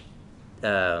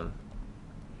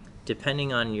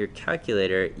depending on your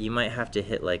calculator, you might have to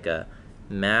hit like a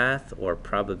math or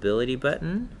probability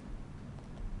button.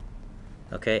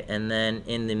 Okay, and then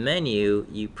in the menu,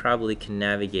 you probably can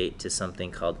navigate to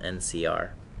something called NCR,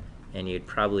 and you'd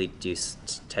probably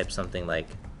type something like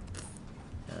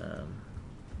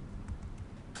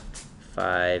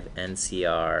 5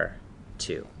 NCR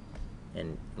 2,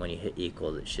 and when you hit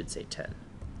equal, it should say 10.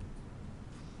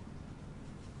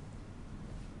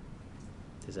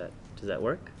 Does that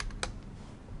work?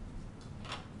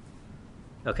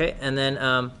 Okay, and then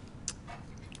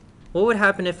what would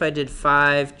happen if I did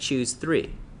 5 choose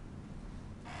 3?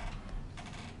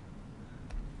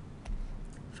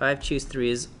 5 choose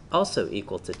 3 is also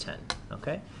equal to 10,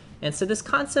 okay? And so this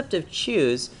concept of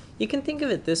choose, you can think of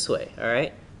it this way, all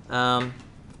right?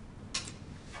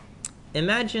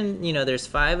 Imagine, you know, there's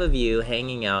 5 of you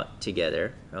hanging out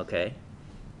together, okay?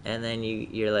 And then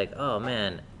you're like, oh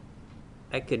man,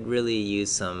 I could really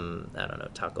use some, I don't know,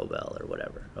 Taco Bell or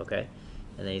whatever, okay?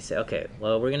 And then you say, okay,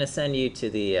 well, we're gonna send you to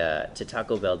the to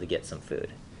Taco Bell to get some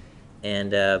food,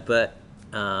 and but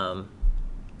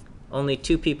only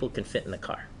 2 people can fit in the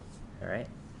car. All right.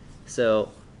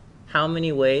 So, how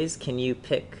many ways can you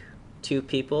pick 2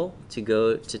 people to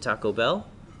go to Taco Bell?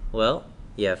 Well,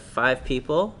 you have 5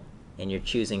 people, and you're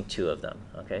choosing 2 of them.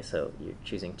 Okay, so you're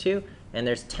choosing 2, and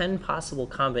there's 10 possible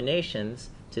combinations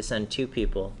to send 2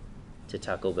 people to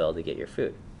Taco Bell to get your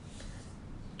food.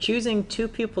 Choosing 2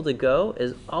 people to go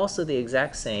is also the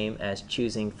exact same as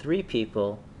choosing 3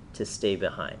 people to stay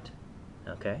behind.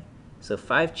 Okay? So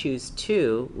 5 choose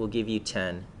 2 will give you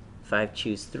 10. 5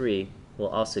 choose 3 will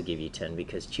also give you 10,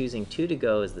 because choosing 2 to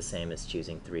go is the same as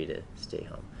choosing 3 to stay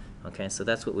home. Okay? So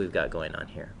that's what we've got going on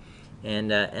here.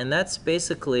 And that's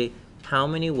basically how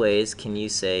many ways can you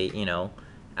say, you know,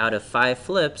 out of 5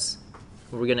 flips,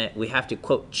 we have to,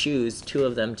 quote, choose 2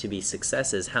 of them to be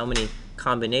successes. How many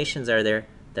combinations are there?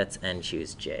 That's N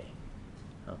choose J.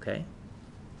 Okay?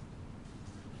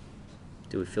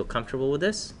 Do we feel comfortable with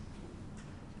this?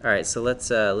 All right, so let's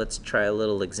try a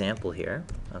little example here.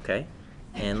 Okay,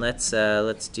 and let's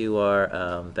do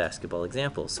our basketball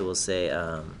example. So we'll say,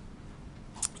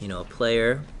 you know, a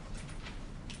player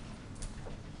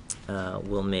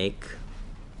will make,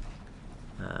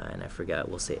 and I forgot,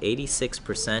 we'll say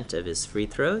 86% of his free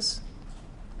throws.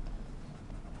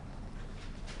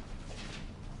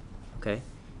 Okay.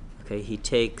 Okay, he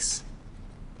takes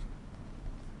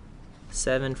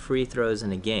 7 free throws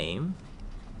in a game,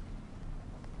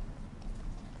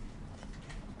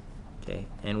 Okay,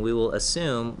 and we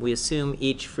assume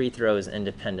each free throw is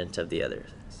independent of the others.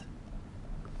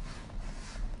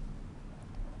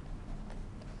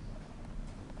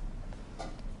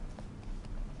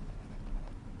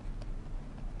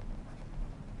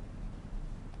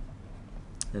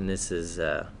 And this is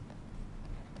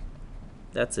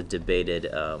that's a debated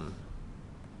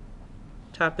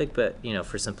topic, but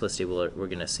for simplicity, we're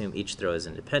going to assume each throw is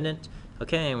independent.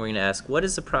 Okay, and we're going to ask, what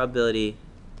is the probability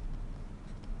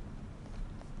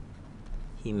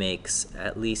he makes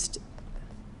at least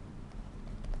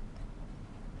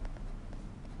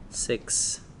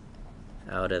 6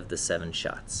 out of the 7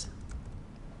 shots?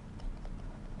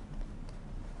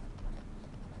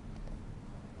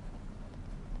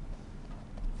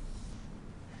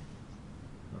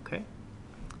 Okay.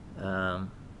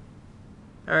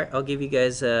 All right, I'll give you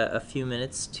guys a few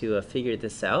minutes to figure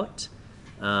this out.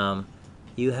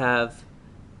 You have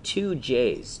 2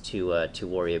 J's to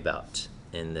worry about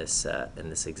in this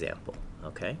example.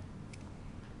 Okay.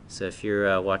 So if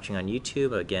you're watching on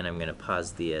YouTube, again, I'm going to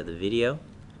pause the video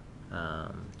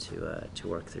to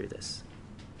work through this.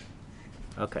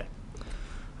 Okay.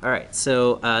 All right.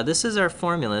 So this is our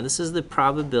formula. This is the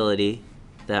probability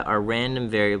that our random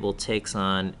variable takes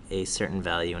on a certain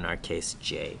value, in our case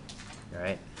J. All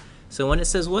right. So when it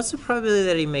says what's the probability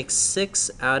that he makes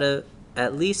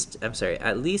at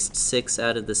least 6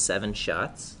 out of the 7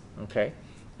 shots, okay?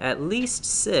 At least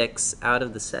 6 out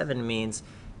of the 7 means,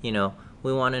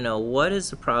 we want to know what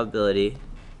is the probability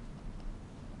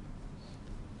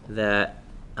that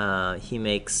he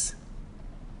makes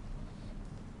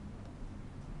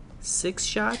 6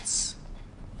 shots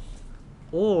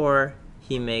or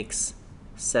he makes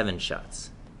 7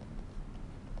 shots.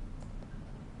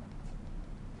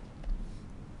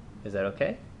 Is that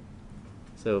okay?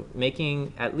 So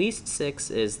making at least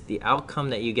 6 is the outcome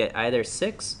that you get either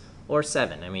 6 or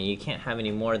 7. I mean, you can't have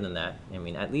any more than that. I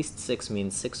mean, at least 6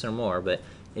 means 6 or more, but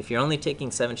if you're only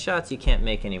taking 7 shots, you can't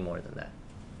make any more than that.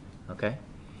 Okay?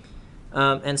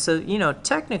 And so,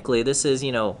 technically this is,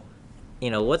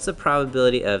 what's the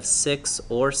probability of 6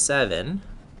 or 7?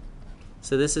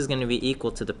 So this is going to be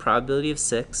equal to the probability of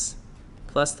 6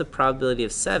 plus the probability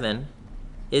of 7.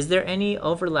 Is there any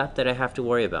overlap that I have to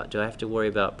worry about? Do I have to worry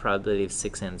about probability of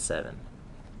 6 and 7?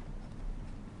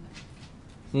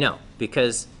 No,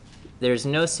 because there's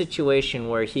no situation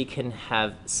where he can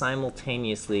have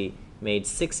simultaneously made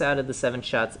 6 out of the 7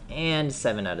 shots and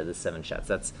 7 out of the 7 shots.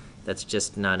 That's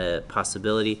just not a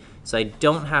possibility. So I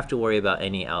don't have to worry about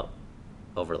any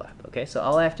overlap. Okay, so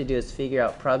all I have to do is figure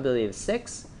out probability of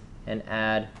 6 and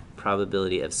add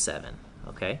probability of 7.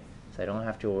 Okay, so I don't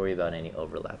have to worry about any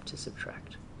overlap to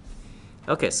subtract.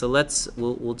 Okay, so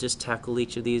we'll just tackle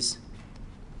each of these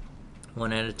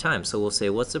one at a time. So we'll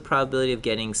say, what's the probability of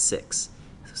getting 6?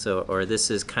 Or this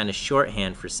is kind of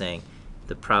shorthand for saying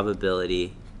the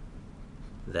probability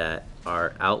that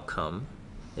our outcome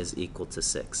is equal to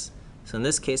 6. So in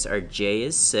this case, our J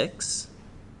is 6.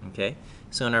 Okay,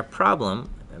 so in our problem,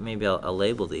 maybe I'll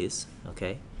label these.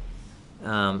 Okay,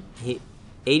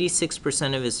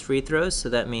 86% of his free throws, so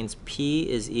that means P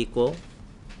is equal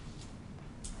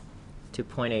to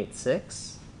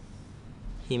 0.86.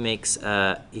 He makes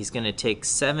he's going to take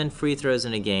 7 free throws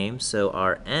in a game, so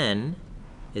our N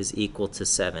is equal to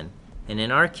 7. And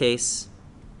in our case,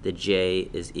 the J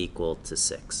is equal to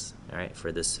 6. All right,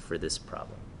 for this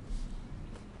problem.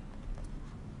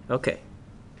 Okay,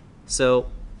 so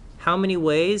how many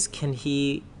ways can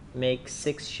he make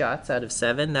 6 shots out of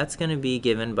 7? That's going to be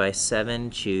given by 7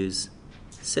 choose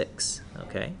 6.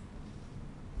 Okay,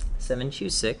 7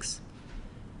 choose 6.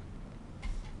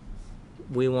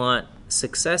 We want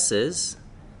successes,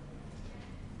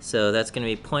 so that's going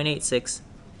to be 0.86.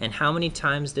 And how many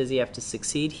times does he have to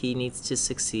succeed? He needs to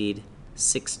succeed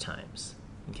 6 times.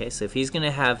 Okay, so if he's going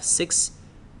to have 6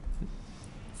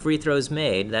 free throws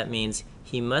made, that means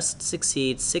he must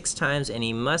succeed 6 times and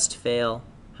he must fail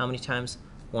how many times?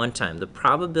 1 time. The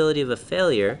probability of a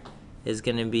failure is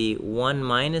going to be 1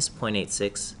 minus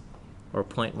 0.86 or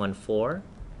 0.14,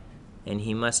 and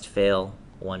he must fail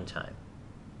 1 time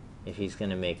if he's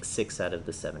going to make 6 out of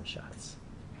the 7 shots.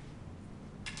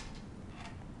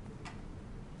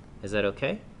 Is that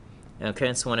okay?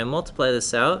 Okay, so when I multiply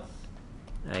this out,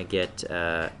 I get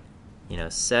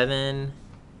 7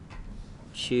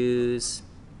 choose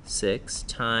 6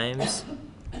 times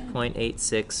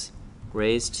 0.86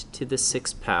 raised to the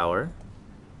 6th power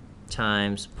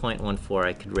times 0.14.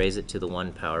 I could raise it to the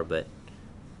 1 power, but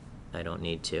I don't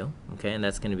need to. Okay, and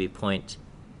that's going to be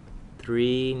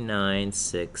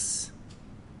 0.3965.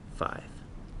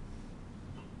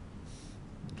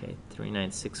 Okay,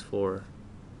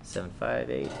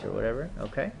 3964758 or whatever.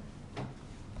 Okay.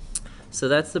 So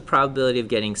that's the probability of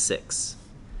getting 6.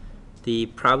 The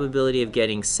probability of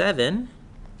getting 7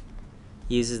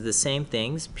 uses the same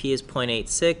things. P is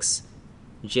 0.86,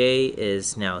 J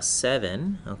is now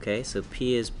 7, okay, so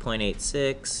P is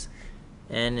 0.86,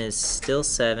 N is still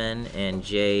 7, and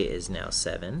J is now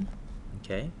 7,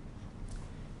 okay?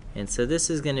 And so this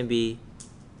is going to be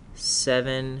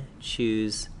 7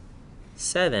 choose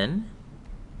 7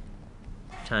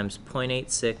 times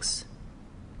 0.86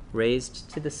 raised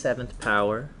to the 7th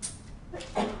power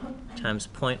times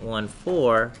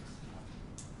 0.14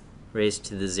 raised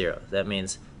to the 0. That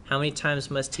means how many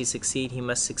times must he succeed? He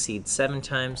must succeed 7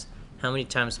 times. How many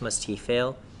times must he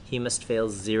fail? He must fail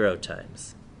 0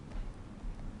 times.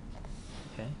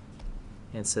 Okay?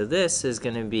 And so this is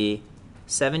going to be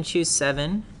 7 choose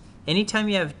 7. Anytime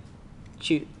you have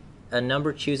a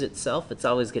number choose itself, it's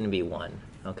always going to be 1.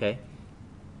 Okay?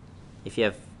 If you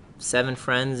have 7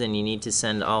 friends and you need to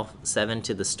send all 7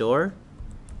 to the store,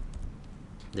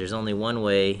 there's only one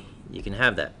way you can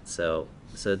have that. So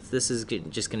this is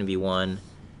just going to be 1,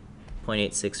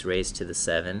 0.86 raised to the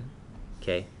 7,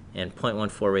 okay, and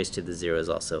 0.14 raised to the 0 is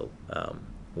also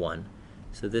 1.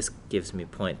 So this gives me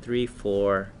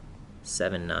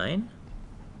 0.3479,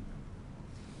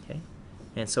 okay,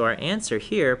 and so our answer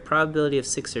here, probability of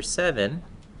 6 or 7,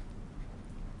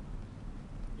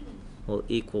 will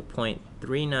equal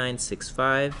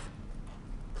 0.3965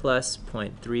 plus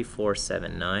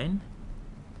 0.3479.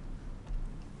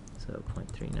 So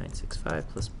 0.3965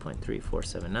 plus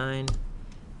 0.3479,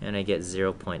 and I get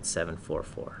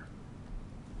 0.744.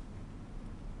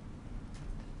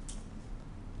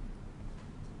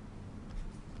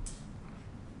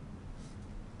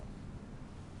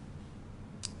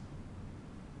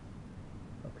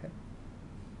 Okay.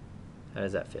 How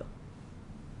does that feel?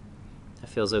 That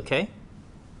feels okay?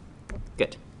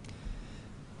 Good.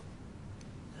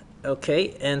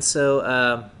 Okay, and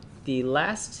so the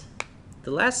last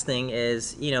thing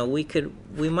is, you know, we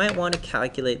might want to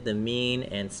calculate the mean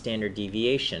and standard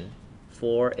deviation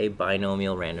for a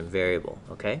binomial random variable,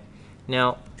 okay?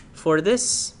 Now, for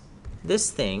this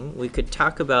thing, we could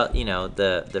talk about, you know,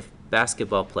 the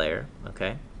basketball player,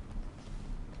 okay?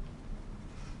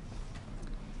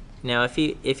 Now, if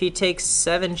he takes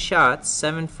 7 shots,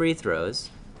 7 free throws,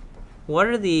 what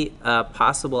are the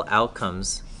possible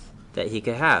outcomes that he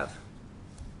could have?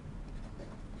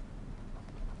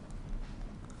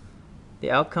 The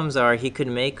outcomes are he could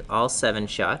make all 7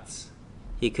 shots,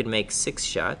 he could make 6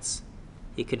 shots,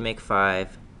 he could make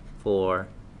 5, 4,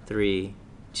 3,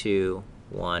 2,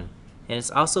 1, and it's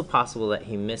also possible that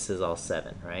he misses all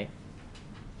 7, right?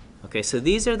 Okay, so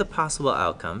these are the possible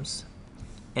outcomes,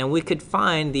 and we could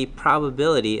find the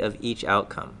probability of each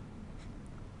outcome.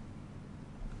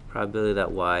 Probability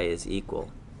that y is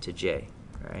equal to j,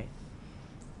 right?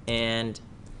 And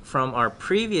from our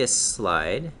previous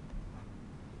slide,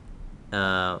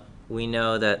 we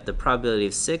know that the probability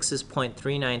of 6 is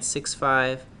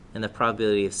 0.3965 and the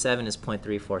probability of 7 is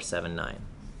 0.3479.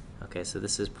 Okay, so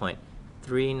this is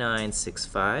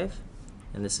 0.3965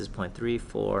 and this is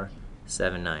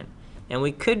 0.3479. And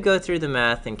we could go through the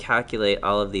math and calculate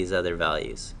all of these other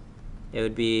values. It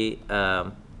would be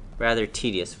rather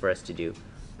tedious for us to do,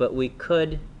 but we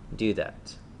could do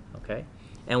that. Okay?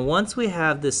 And once we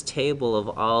have this table of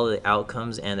all the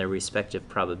outcomes and their respective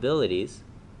probabilities,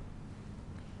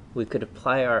 we could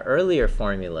apply our earlier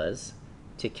formulas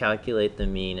to calculate the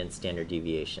mean and standard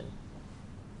deviation.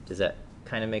 Does that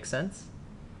kind of make sense?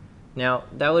 Now,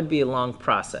 that would be a long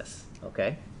process,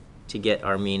 okay, to get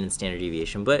our mean and standard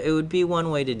deviation, but it would be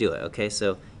one way to do it, okay?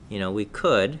 So, you know, I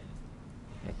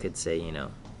could say, you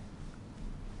know,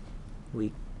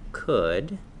 we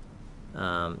could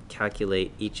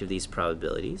calculate each of these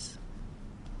probabilities.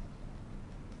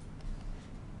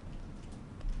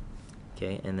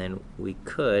 Okay, and then we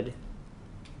could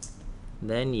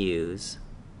then use,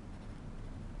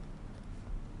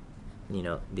 you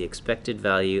know, the expected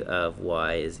value of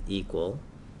y is equal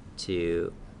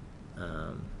to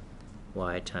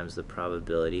y times the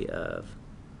probability of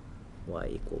y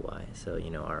equal y. So,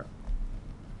 you know,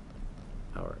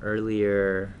 our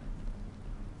earlier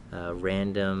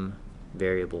random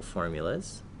variable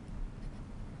formulas.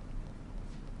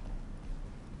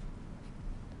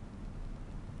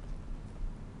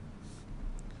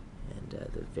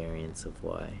 The variance of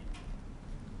y.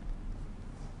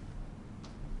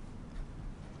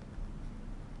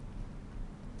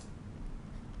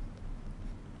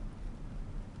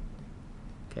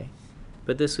 Okay,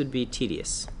 but this would be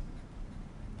tedious.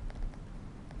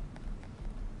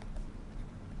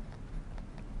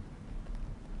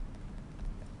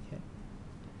 Okay,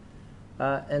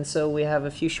 and so we have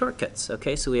a few shortcuts.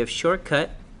 Okay, so we have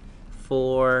shortcut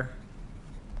for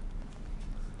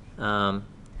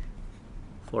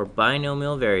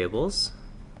binomial variables,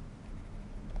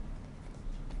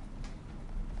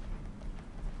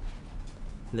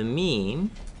 the mean,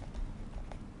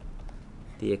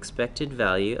 the expected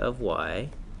value of y,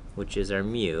 which is our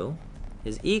mu,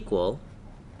 is equal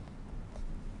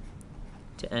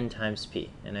to n times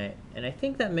p. And I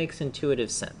think that makes intuitive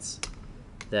sense.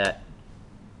 That,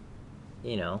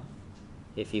 you know,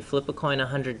 if you flip a coin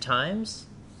 100 times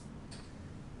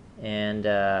and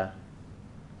the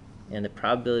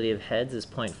probability of heads is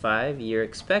 0.5, you're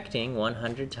expecting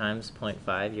 100 times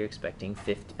 0.5, you're expecting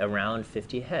around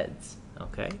 50 heads.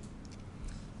 Okay?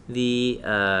 The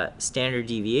standard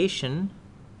deviation,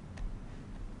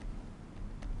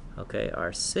 okay,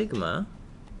 our sigma,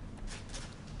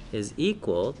 is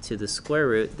equal to the square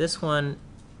root. This one,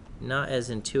 not as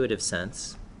intuitive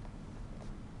sense,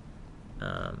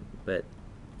 but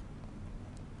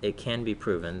it can be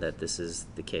proven that this is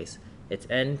the case. It's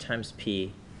n times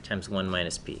p times 1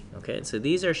 minus p. Okay, so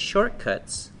these are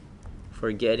shortcuts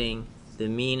for getting the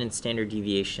mean and standard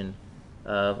deviation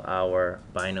of our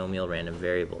binomial random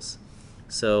variables.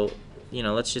 So, you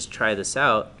know, let's just try this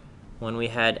out. When we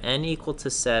had n equal to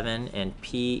 7 and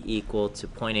p equal to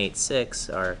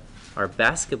 0.86, our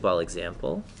basketball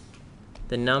example,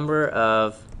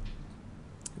 the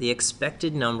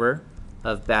expected number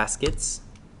of baskets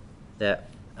that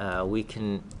we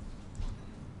can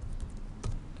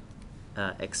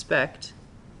expect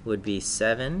would be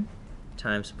 7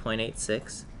 times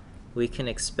 0.86. We can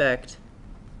expect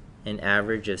an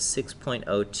average of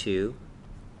 6.02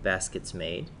 baskets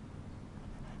made.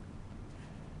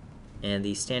 And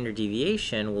the standard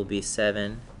deviation will be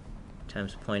 7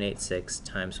 times 0.86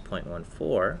 times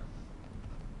 0.14.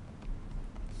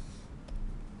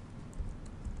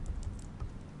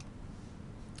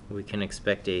 We can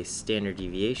expect a standard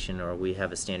deviation, or we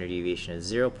have a standard deviation of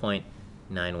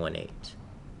 0.918.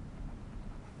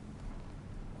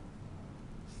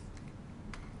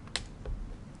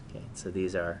 Okay, so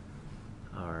these are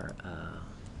our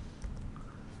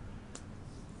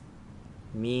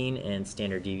mean and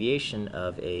standard deviation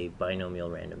of a binomial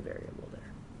random variable there.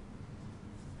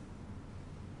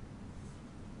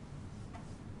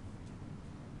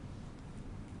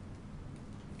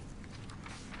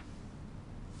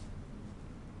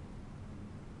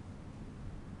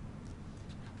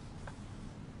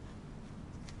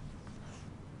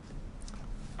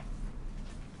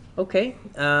 Okay,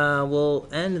 we'll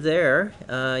end there.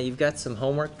 You've got some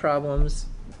homework problems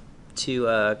to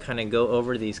kind of go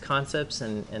over these concepts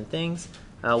and things.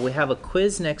 We have a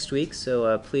quiz next week,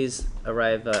 so please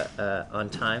arrive on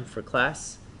time for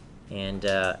class. And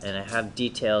I have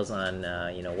details on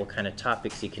you know, what kind of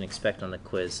topics you can expect on the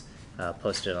quiz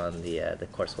posted on the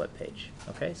course webpage.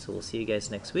 Okay, so we'll see you guys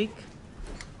next week.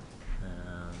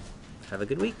 Have a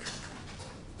good week.